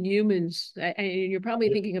between humans, and you're probably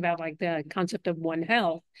thinking about like the concept of One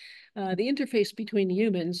Health, the interface between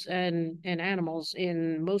humans and animals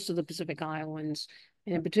in most of the Pacific Islands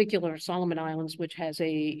and in particular Solomon Islands, which has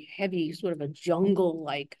a heavy sort of a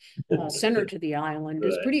jungle-like center to the island,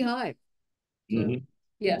 is pretty high. So,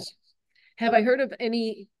 yes. Have I heard of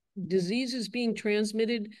any diseases being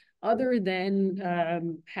transmitted other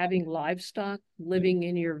than having livestock living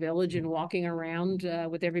in your village and walking around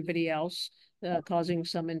with everybody else, causing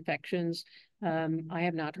some infections? I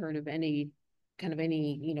have not heard of any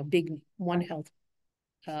big One Health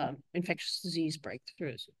infectious disease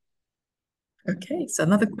breakthroughs. Okay, so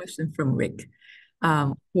another question from Rick.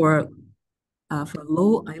 For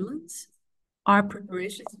low islands, are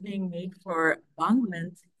preparations being made for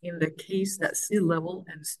abandonment in the case that sea level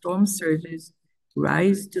and storm surges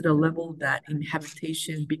rise to the level that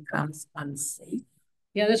inhabitation becomes unsafe?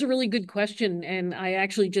 Yeah, that's a really good question. And I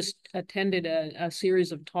actually just attended a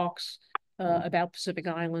series of talks about Pacific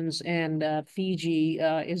Islands, and Fiji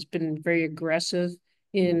has been very aggressive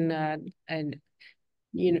in and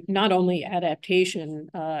not only adaptation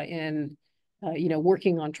and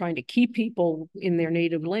working on trying to keep people in their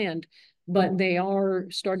native land, but they are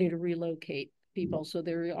starting to relocate people. So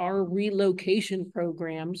there are relocation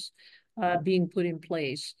programs being put in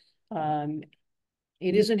place. It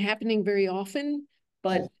isn't happening very often,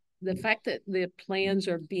 but the fact that the plans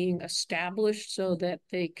are being established so that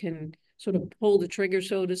they can sort of pull the trigger,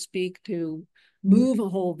 so to speak, to move a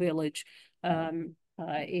whole village,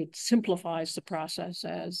 it simplifies the process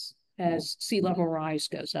as sea level rise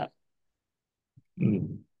goes up.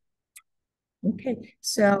 Okay,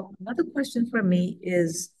 so another question for me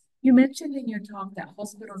is, you mentioned in your talk that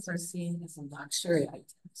hospitals are seen as luxury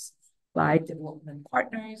items by development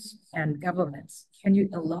partners and governments. Can you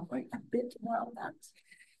elaborate a bit more on that?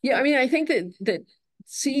 Yeah, I mean, I think that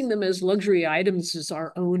seeing them as luxury items is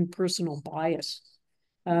our own personal bias.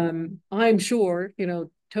 I'm sure,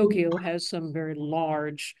 Tokyo has some very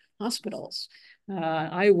large hospitals.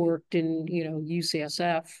 I worked in,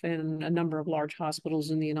 UCSF and a number of large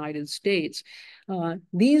hospitals in the United States. And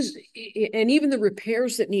even the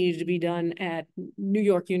repairs that needed to be done at New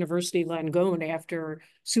York University Langone after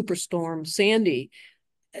Superstorm Sandy,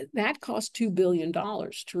 that cost $2 billion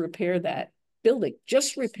to repair that building,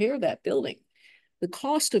 just repair that building. The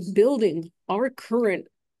cost of building our current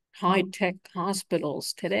high-tech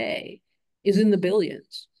hospitals today is in the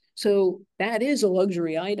billions. So that is a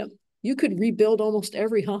luxury item. You could rebuild almost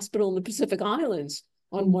every hospital in the Pacific Islands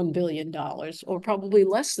on $1 billion, or probably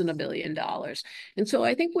less than $1 billion. And so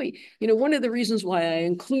I think one of the reasons why I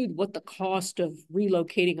include what the cost of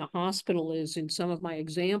relocating a hospital is in some of my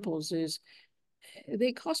examples is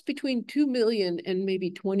they cost between $2 million and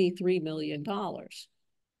maybe $23 million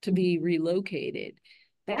to be relocated.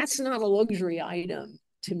 That's not a luxury item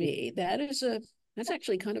to me. That's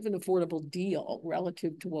actually kind of an affordable deal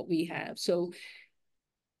relative to what we have. So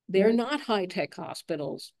they're not high-tech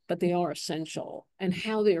hospitals, but they are essential. And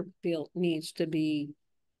how they're built needs to be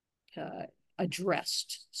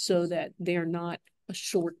addressed so that they're not a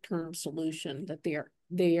short-term solution, that they're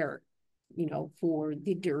there, for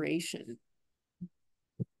the duration.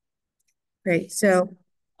 Great. So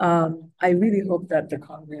I really hope that the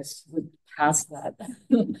Congress would pass that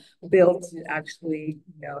bill to actually,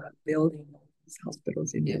 building these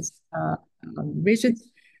hospitals in this region.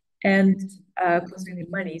 And concerning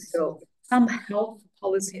money, so some health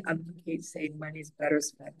policy advocates say money is better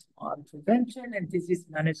spent on prevention and disease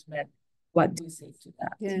management. What do you say to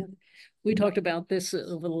that? Yeah, we talked about this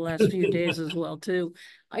over the last few days as well, too.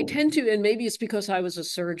 I tend to, and maybe it's because I was a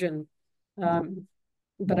surgeon,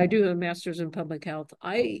 but I do have a master's in public health.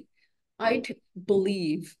 I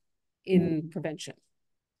believe in prevention,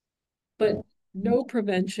 but no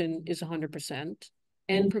prevention is 100%,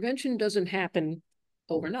 and prevention doesn't happen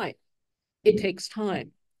overnight. It takes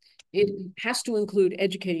time. It has to include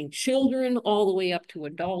educating children all the way up to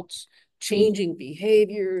adults, changing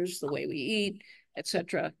behaviors, the way we eat,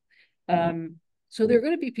 etc. So there are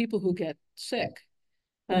going to be people who get sick,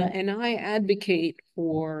 and I advocate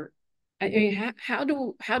for. I mean, how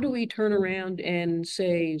do we turn around and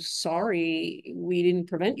say, sorry, we didn't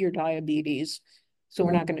prevent your diabetes, so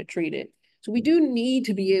we're not going to treat it. So we do need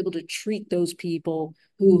to be able to treat those people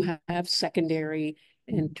who have secondary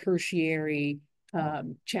and tertiary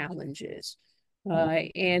challenges.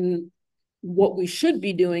 And what we should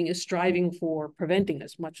be doing is striving for preventing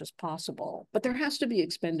as much as possible. But there has to be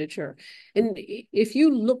expenditure. And if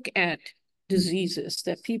you look at diseases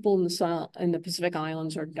that people in the Pacific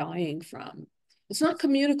Islands are dying from, it's not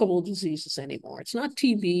communicable diseases anymore. It's not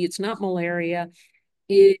TB, it's not malaria,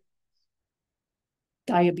 it's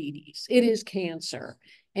diabetes, it is cancer.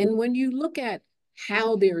 And when you look at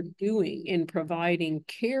how they're doing in providing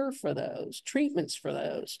care for those, treatments for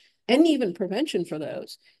those, and even prevention for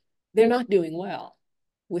those, they're not doing well.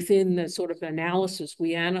 within the sort of analysis,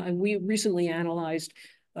 we recently analyzed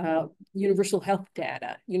universal health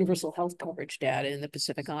coverage data in the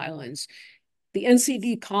Pacific Islands. The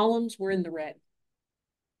NCD columns were in the red.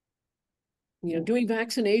 Doing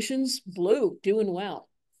vaccinations, blue, doing well.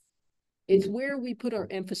 It's where we put our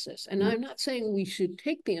emphasis. And I'm not saying we should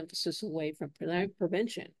take the emphasis away from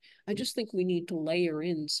prevention. I just think we need to layer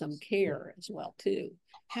in some care as well, too.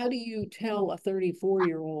 How do you tell a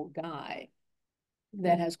 34-year-old guy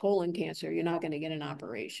that has colon cancer, you're not going to get an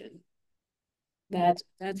operation? That's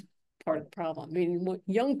part of the problem. I mean,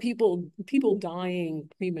 young people dying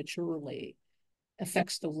prematurely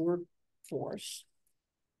affects the workforce.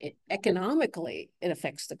 Economically, it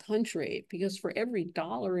affects the country, because for every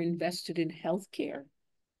dollar invested in healthcare,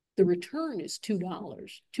 the return is $2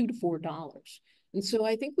 to $4. And so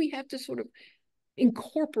I think we have to sort of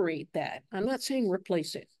incorporate that. I'm not saying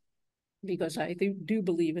replace it, because I do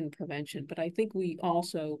believe in prevention, but I think we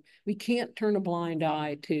can't turn a blind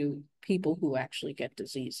eye to people who actually get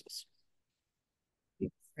diseases.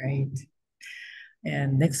 Right.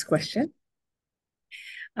 And next question.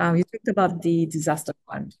 You talked about the disaster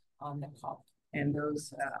fund on the top and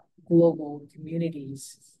those global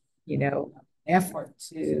communities, effort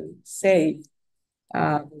to save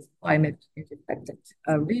those climate affected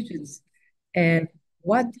regions. And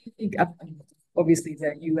what do you think? Obviously,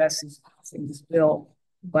 the U.S. is passing this bill,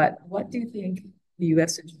 but what do you think the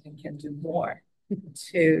U.S. and Japan can do more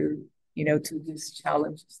to these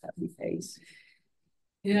challenges that we face?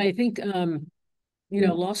 Yeah, I think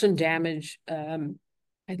loss and damage.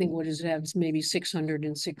 I think what is it? It's maybe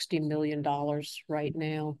 $660 million right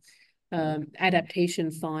now.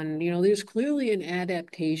 Adaptation fund. There's clearly an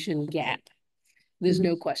adaptation gap. There's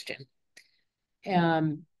no question.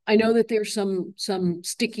 I know that there's some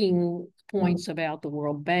sticking points about the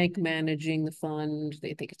World Bank managing the fund.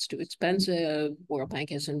 They think it's too expensive. World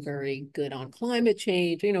Bank isn't very good on climate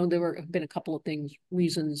change. There have been a couple of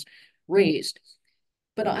reasons raised.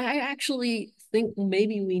 But I actually think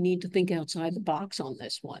maybe we need to think outside the box on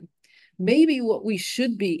this one. Maybe what we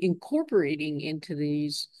should be incorporating into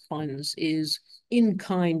these funds is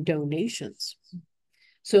in-kind donations,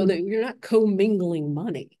 so that you're not commingling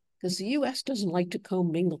money, because the U.S. doesn't like to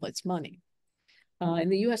commingle its money.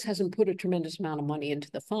 And the U.S. hasn't put a tremendous amount of money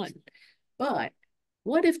into the fund. But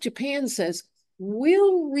what if Japan says,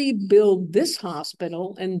 we'll rebuild this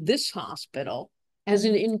hospital and this hospital as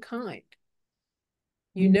an in-kind?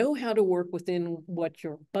 You know how to work within what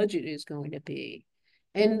your budget is going to be.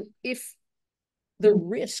 And if the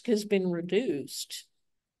risk has been reduced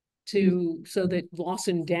so that loss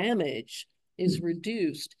and damage is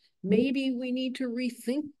reduced, maybe we need to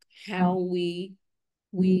rethink how we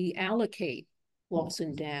allocate loss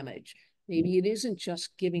and damage. Maybe it isn't just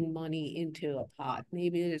giving money into a pot.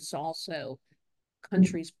 Maybe it's also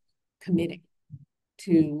countries committing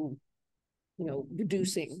to,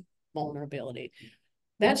 reducing vulnerability.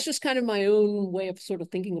 That's just kind of my own way of sort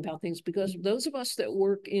of thinking about things, because those of us that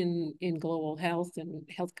work in global health and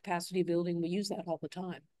health capacity building, we use that all the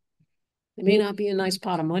time. It may not be a nice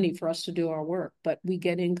pot of money for us to do our work, but we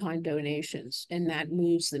get in-kind donations, and that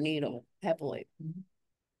moves the needle heavily.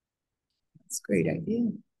 That's a great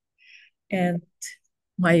idea. And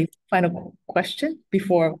my final question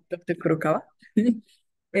before Dr. Kurokawa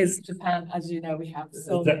is Japan, as you know, we have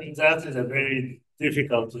so many. That is a very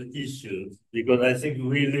difficult issue, because I think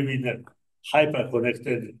we live in a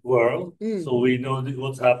hyper-connected world, so we know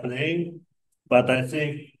what's happening. But I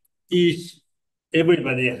think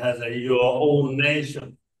everybody has your own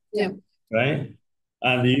nation, right?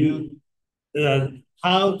 And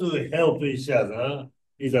how to help each other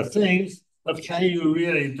is a thing, but can you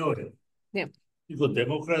really do it? Yeah. Because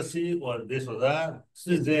democracy or this or that,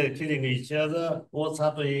 still they're killing each other. What's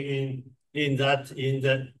happening in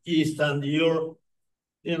the Eastern Europe?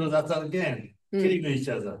 That's again killing each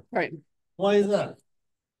other. Right. Why is that?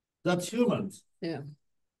 That's humans. Yeah.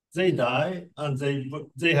 They die, and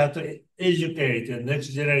they have to educate the next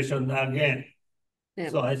generation again. Yeah.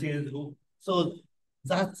 So I think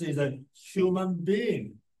that is a human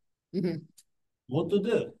being. What to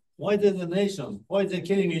do? Why there's a nation? Why they're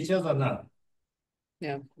killing each other now?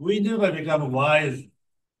 Yeah. We never become wise.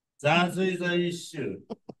 That is the issue.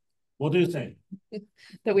 What do you think?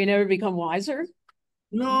 That we never become wiser?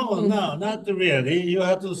 No, not really. You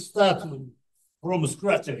have to start from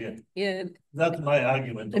scratch again. Yeah. That's my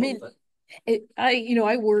argument. I mean,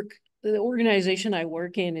 I work, the organization I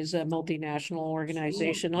work in is a multinational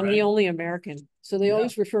organization. I'm the only American. So they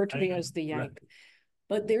always refer to me as the Yank.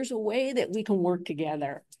 But there's a way that we can work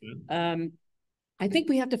together. I think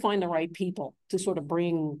we have to find the right people to sort of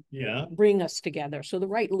bring us together. So the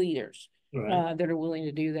right leaders. that are willing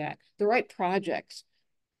to do that. The right projects,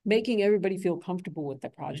 making everybody feel comfortable with the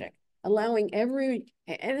project, allowing and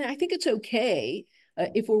I think it's okay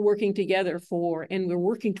if we're working together and we're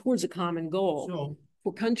working towards a common goal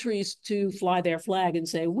for countries to fly their flag and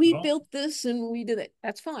say, we built this and we did it.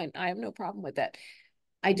 That's fine. I have no problem with that.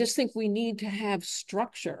 I just think we need to have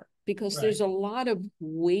structure because there's a lot of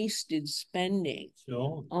wasted spending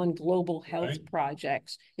on global health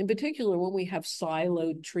projects, in particular when we have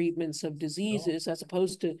siloed treatments of diseases as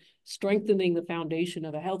opposed to strengthening the foundation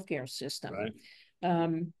of a healthcare system.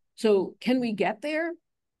 So can we get there?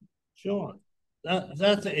 Sure.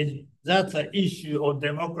 That's an issue of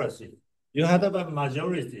democracy. You have a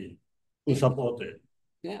majority who support it.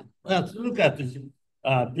 Yeah. Let's look at this,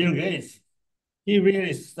 Bill Gates. He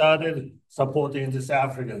really started supporting this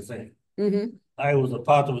African thing. I was a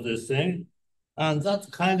part of this thing. And that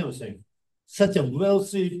kind of thing. Such a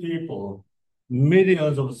wealthy people,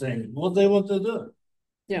 millions of things, what they want to do.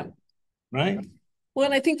 Yeah. Right? Well,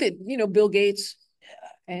 and I think that, Bill Gates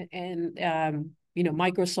and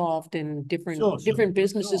Microsoft and different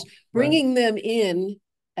businesses, bringing them in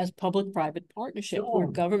as public-private partnership where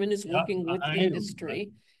government is working with industry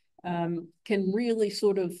can really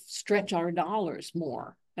sort of stretch our dollars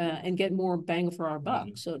more and get more bang for our buck,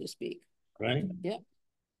 so to speak. Right? Yeah.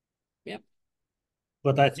 Yeah.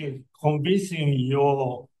 But I think convincing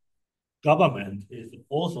your government is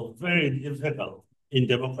also very difficult in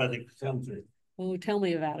democratic countries. Oh, tell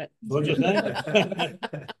me about it. What do you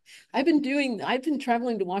think? I've been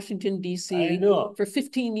traveling to Washington, D.C. for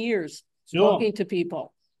 15 years, talking to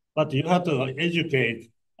people. But you have to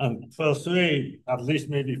educate and persuade at least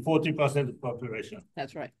maybe 40% of the population.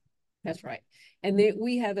 That's right. That's right. And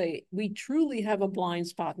we truly have a blind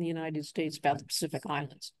spot in the United States about the Pacific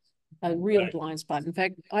Islands, a real blind spot. In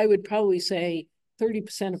fact, I would probably say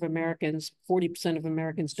 30% of Americans, 40% of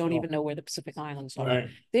Americans don't even know where the Pacific Islands are.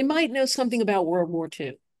 They might know something about World War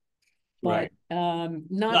II, but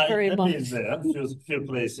not very much. I've been there, few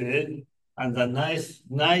places, and a nice,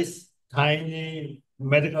 tiny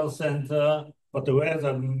medical center, but where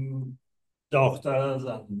the doctors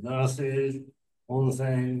and nurses, all the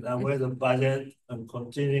things, and where the budget and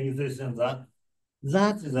continuing this and that,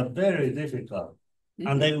 that is a very difficult.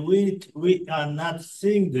 And then we are not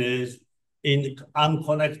seeing this in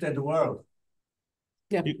unconnected world.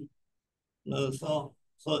 Yeah. So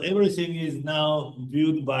everything is now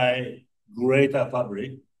viewed by greater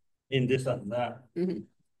public in this and that.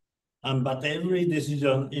 But every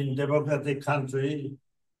decision in democratic country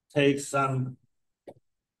takes some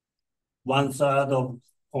 1/3 of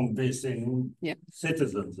convincing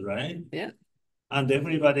citizens, right? Yeah. And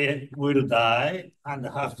everybody will die and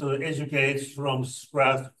have to educate from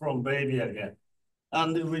scratch, from baby again.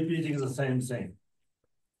 And repeating the same thing.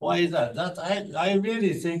 Why is that? I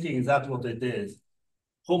really thinking that's what it is.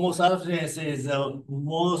 Homo sapiens is the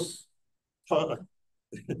most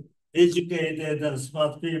educated and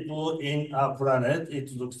smart people in our planet,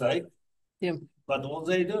 it looks like. Yeah. But what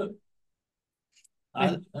they do? I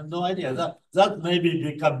have no idea. That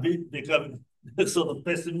maybe become sort of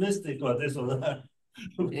pessimistic or this or that.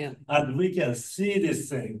 Yeah. And we can see this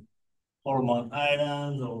thing. Solomon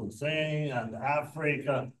Islands, all the thing, and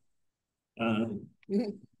Africa.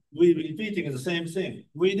 We repeating the same thing.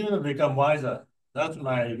 We didn't become wiser. That's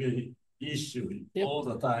my issue all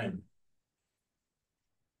the time.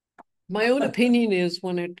 My own opinion is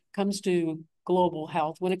when it comes to global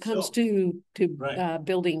health, when it comes to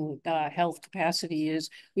building health capacity,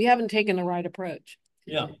 is we haven't taken the right approach.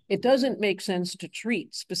 Yeah. It doesn't make sense to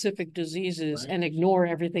treat specific diseases and ignore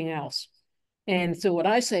everything else. And so what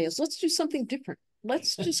I say is, let's do something different.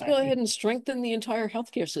 Let's just go ahead and strengthen the entire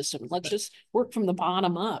healthcare system. Let's just work from the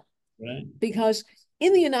bottom up. Right. Because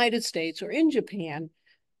in the United States or in Japan,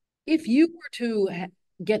 if you were to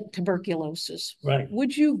get tuberculosis,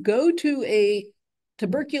 would you go to a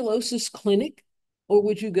tuberculosis clinic or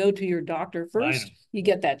would you go to your doctor first? You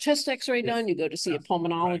get that chest x-ray done, you go to see a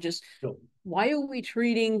pulmonologist. Why are we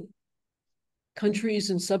treating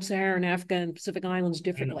countries in sub-Saharan Africa and Pacific Islands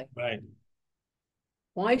differently?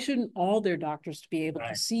 Why shouldn't all their doctors be able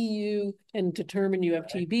to see you and determine you have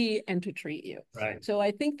TB and to treat you? So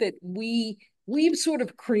I think that we've sort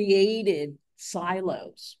of created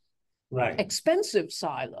silos, expensive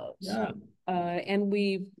silos, and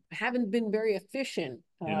we haven't been very efficient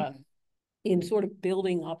in sort of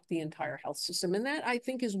building up the entire health system. And that, I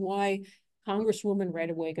think, is why Congresswoman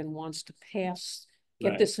Redewagen wants to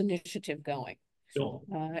get this initiative going.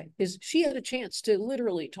 Is she had a chance to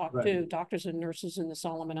literally talk to doctors and nurses in the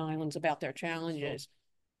Solomon Islands about their challenges.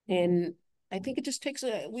 And I think it just takes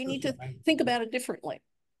we need to think about it differently.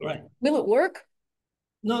 Will it work?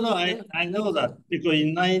 No, I know that because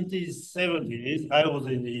in 1970s, I was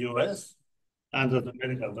in the US and as a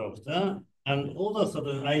medical doctor, and all of a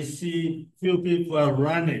sudden I see few people are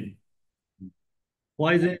running.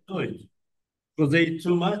 Why they do it? Because they eat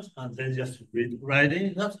too much and they just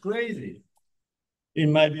riding. That's crazy.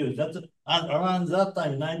 In my view, that's around that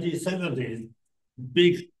time, 1970s,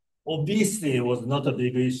 big obesity was not a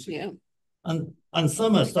big issue. Yeah. And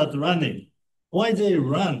some start running. Why they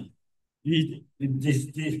run?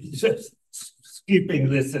 Just skipping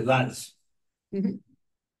this lunch. Mm-hmm.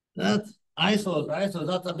 That I thought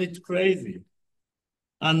that's a bit crazy.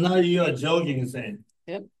 And now you are jogging thing.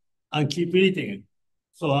 Yep. And keep eating.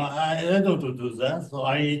 So I don't do that. So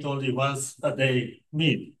I eat only once a day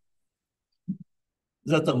meat.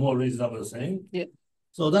 That's a more reasonable thing. Yep.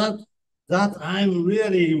 So that I'm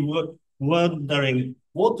really wondering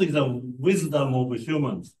what is the wisdom of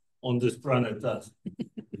humans on this planet Earth.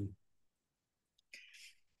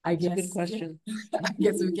 I It's a guess, good question. I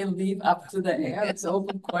guess we can leave up to the air. It's an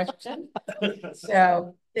open question.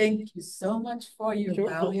 So thank you so much for your Sure.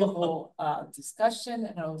 valuable discussion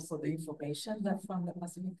and also the information that from the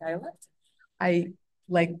Pacific Island. I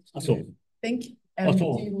like to thank you. And do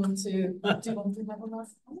you want to have a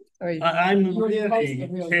last comment? I'm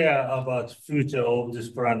really care about future of this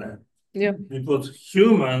planet. Yeah. Because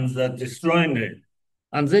humans are destroying it.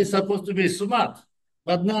 And they're supposed to be smart,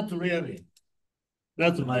 but not really.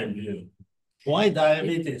 That's my view. Why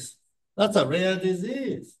diabetes? That's a rare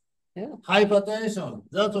disease. Yeah. Hypertension,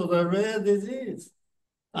 that's a rare disease.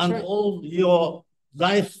 And right. all your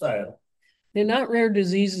lifestyle. They're not rare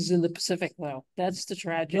diseases in the Pacific, though. That's the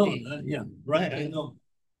tragedy. No, yeah, right, I know.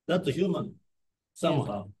 That's a human,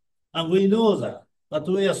 somehow. Yeah. And we know that, but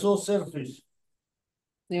we are so selfish.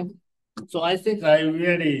 Yeah. So I think I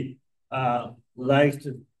really liked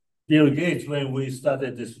Bill Gates when we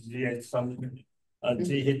started this GHIPP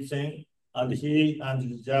thing, and he and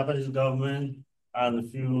the Japanese government and a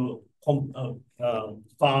few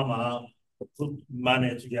farmers put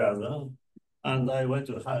money together, and I went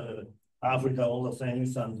to Africa, all the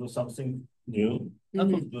things, and do something new. That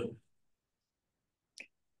was good.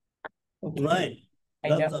 Okay. Right.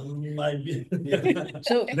 That's my view.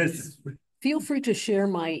 So feel free to share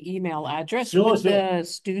my email address with the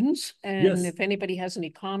students. And if anybody has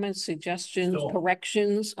any comments, suggestions,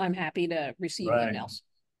 corrections, I'm happy to receive emails.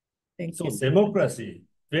 Thank you. So Democracy,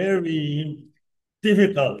 very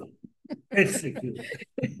difficult execute.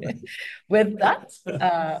 With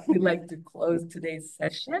that, we'd like to close today's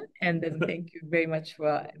session. And then thank you very much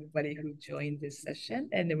for everybody who joined this session.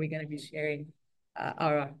 And then we're going to be sharing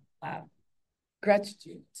our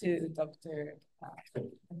gratitude to Dr.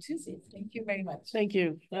 Natuzzi. Thank you very much. Thank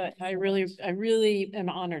you. I really am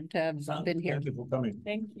honored to have been here. Thank you for coming.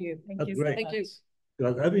 Thank you. Thank you so much. Thank you.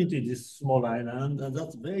 Because I've been to this small island, and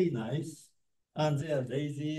that's very nice. And they are lazy.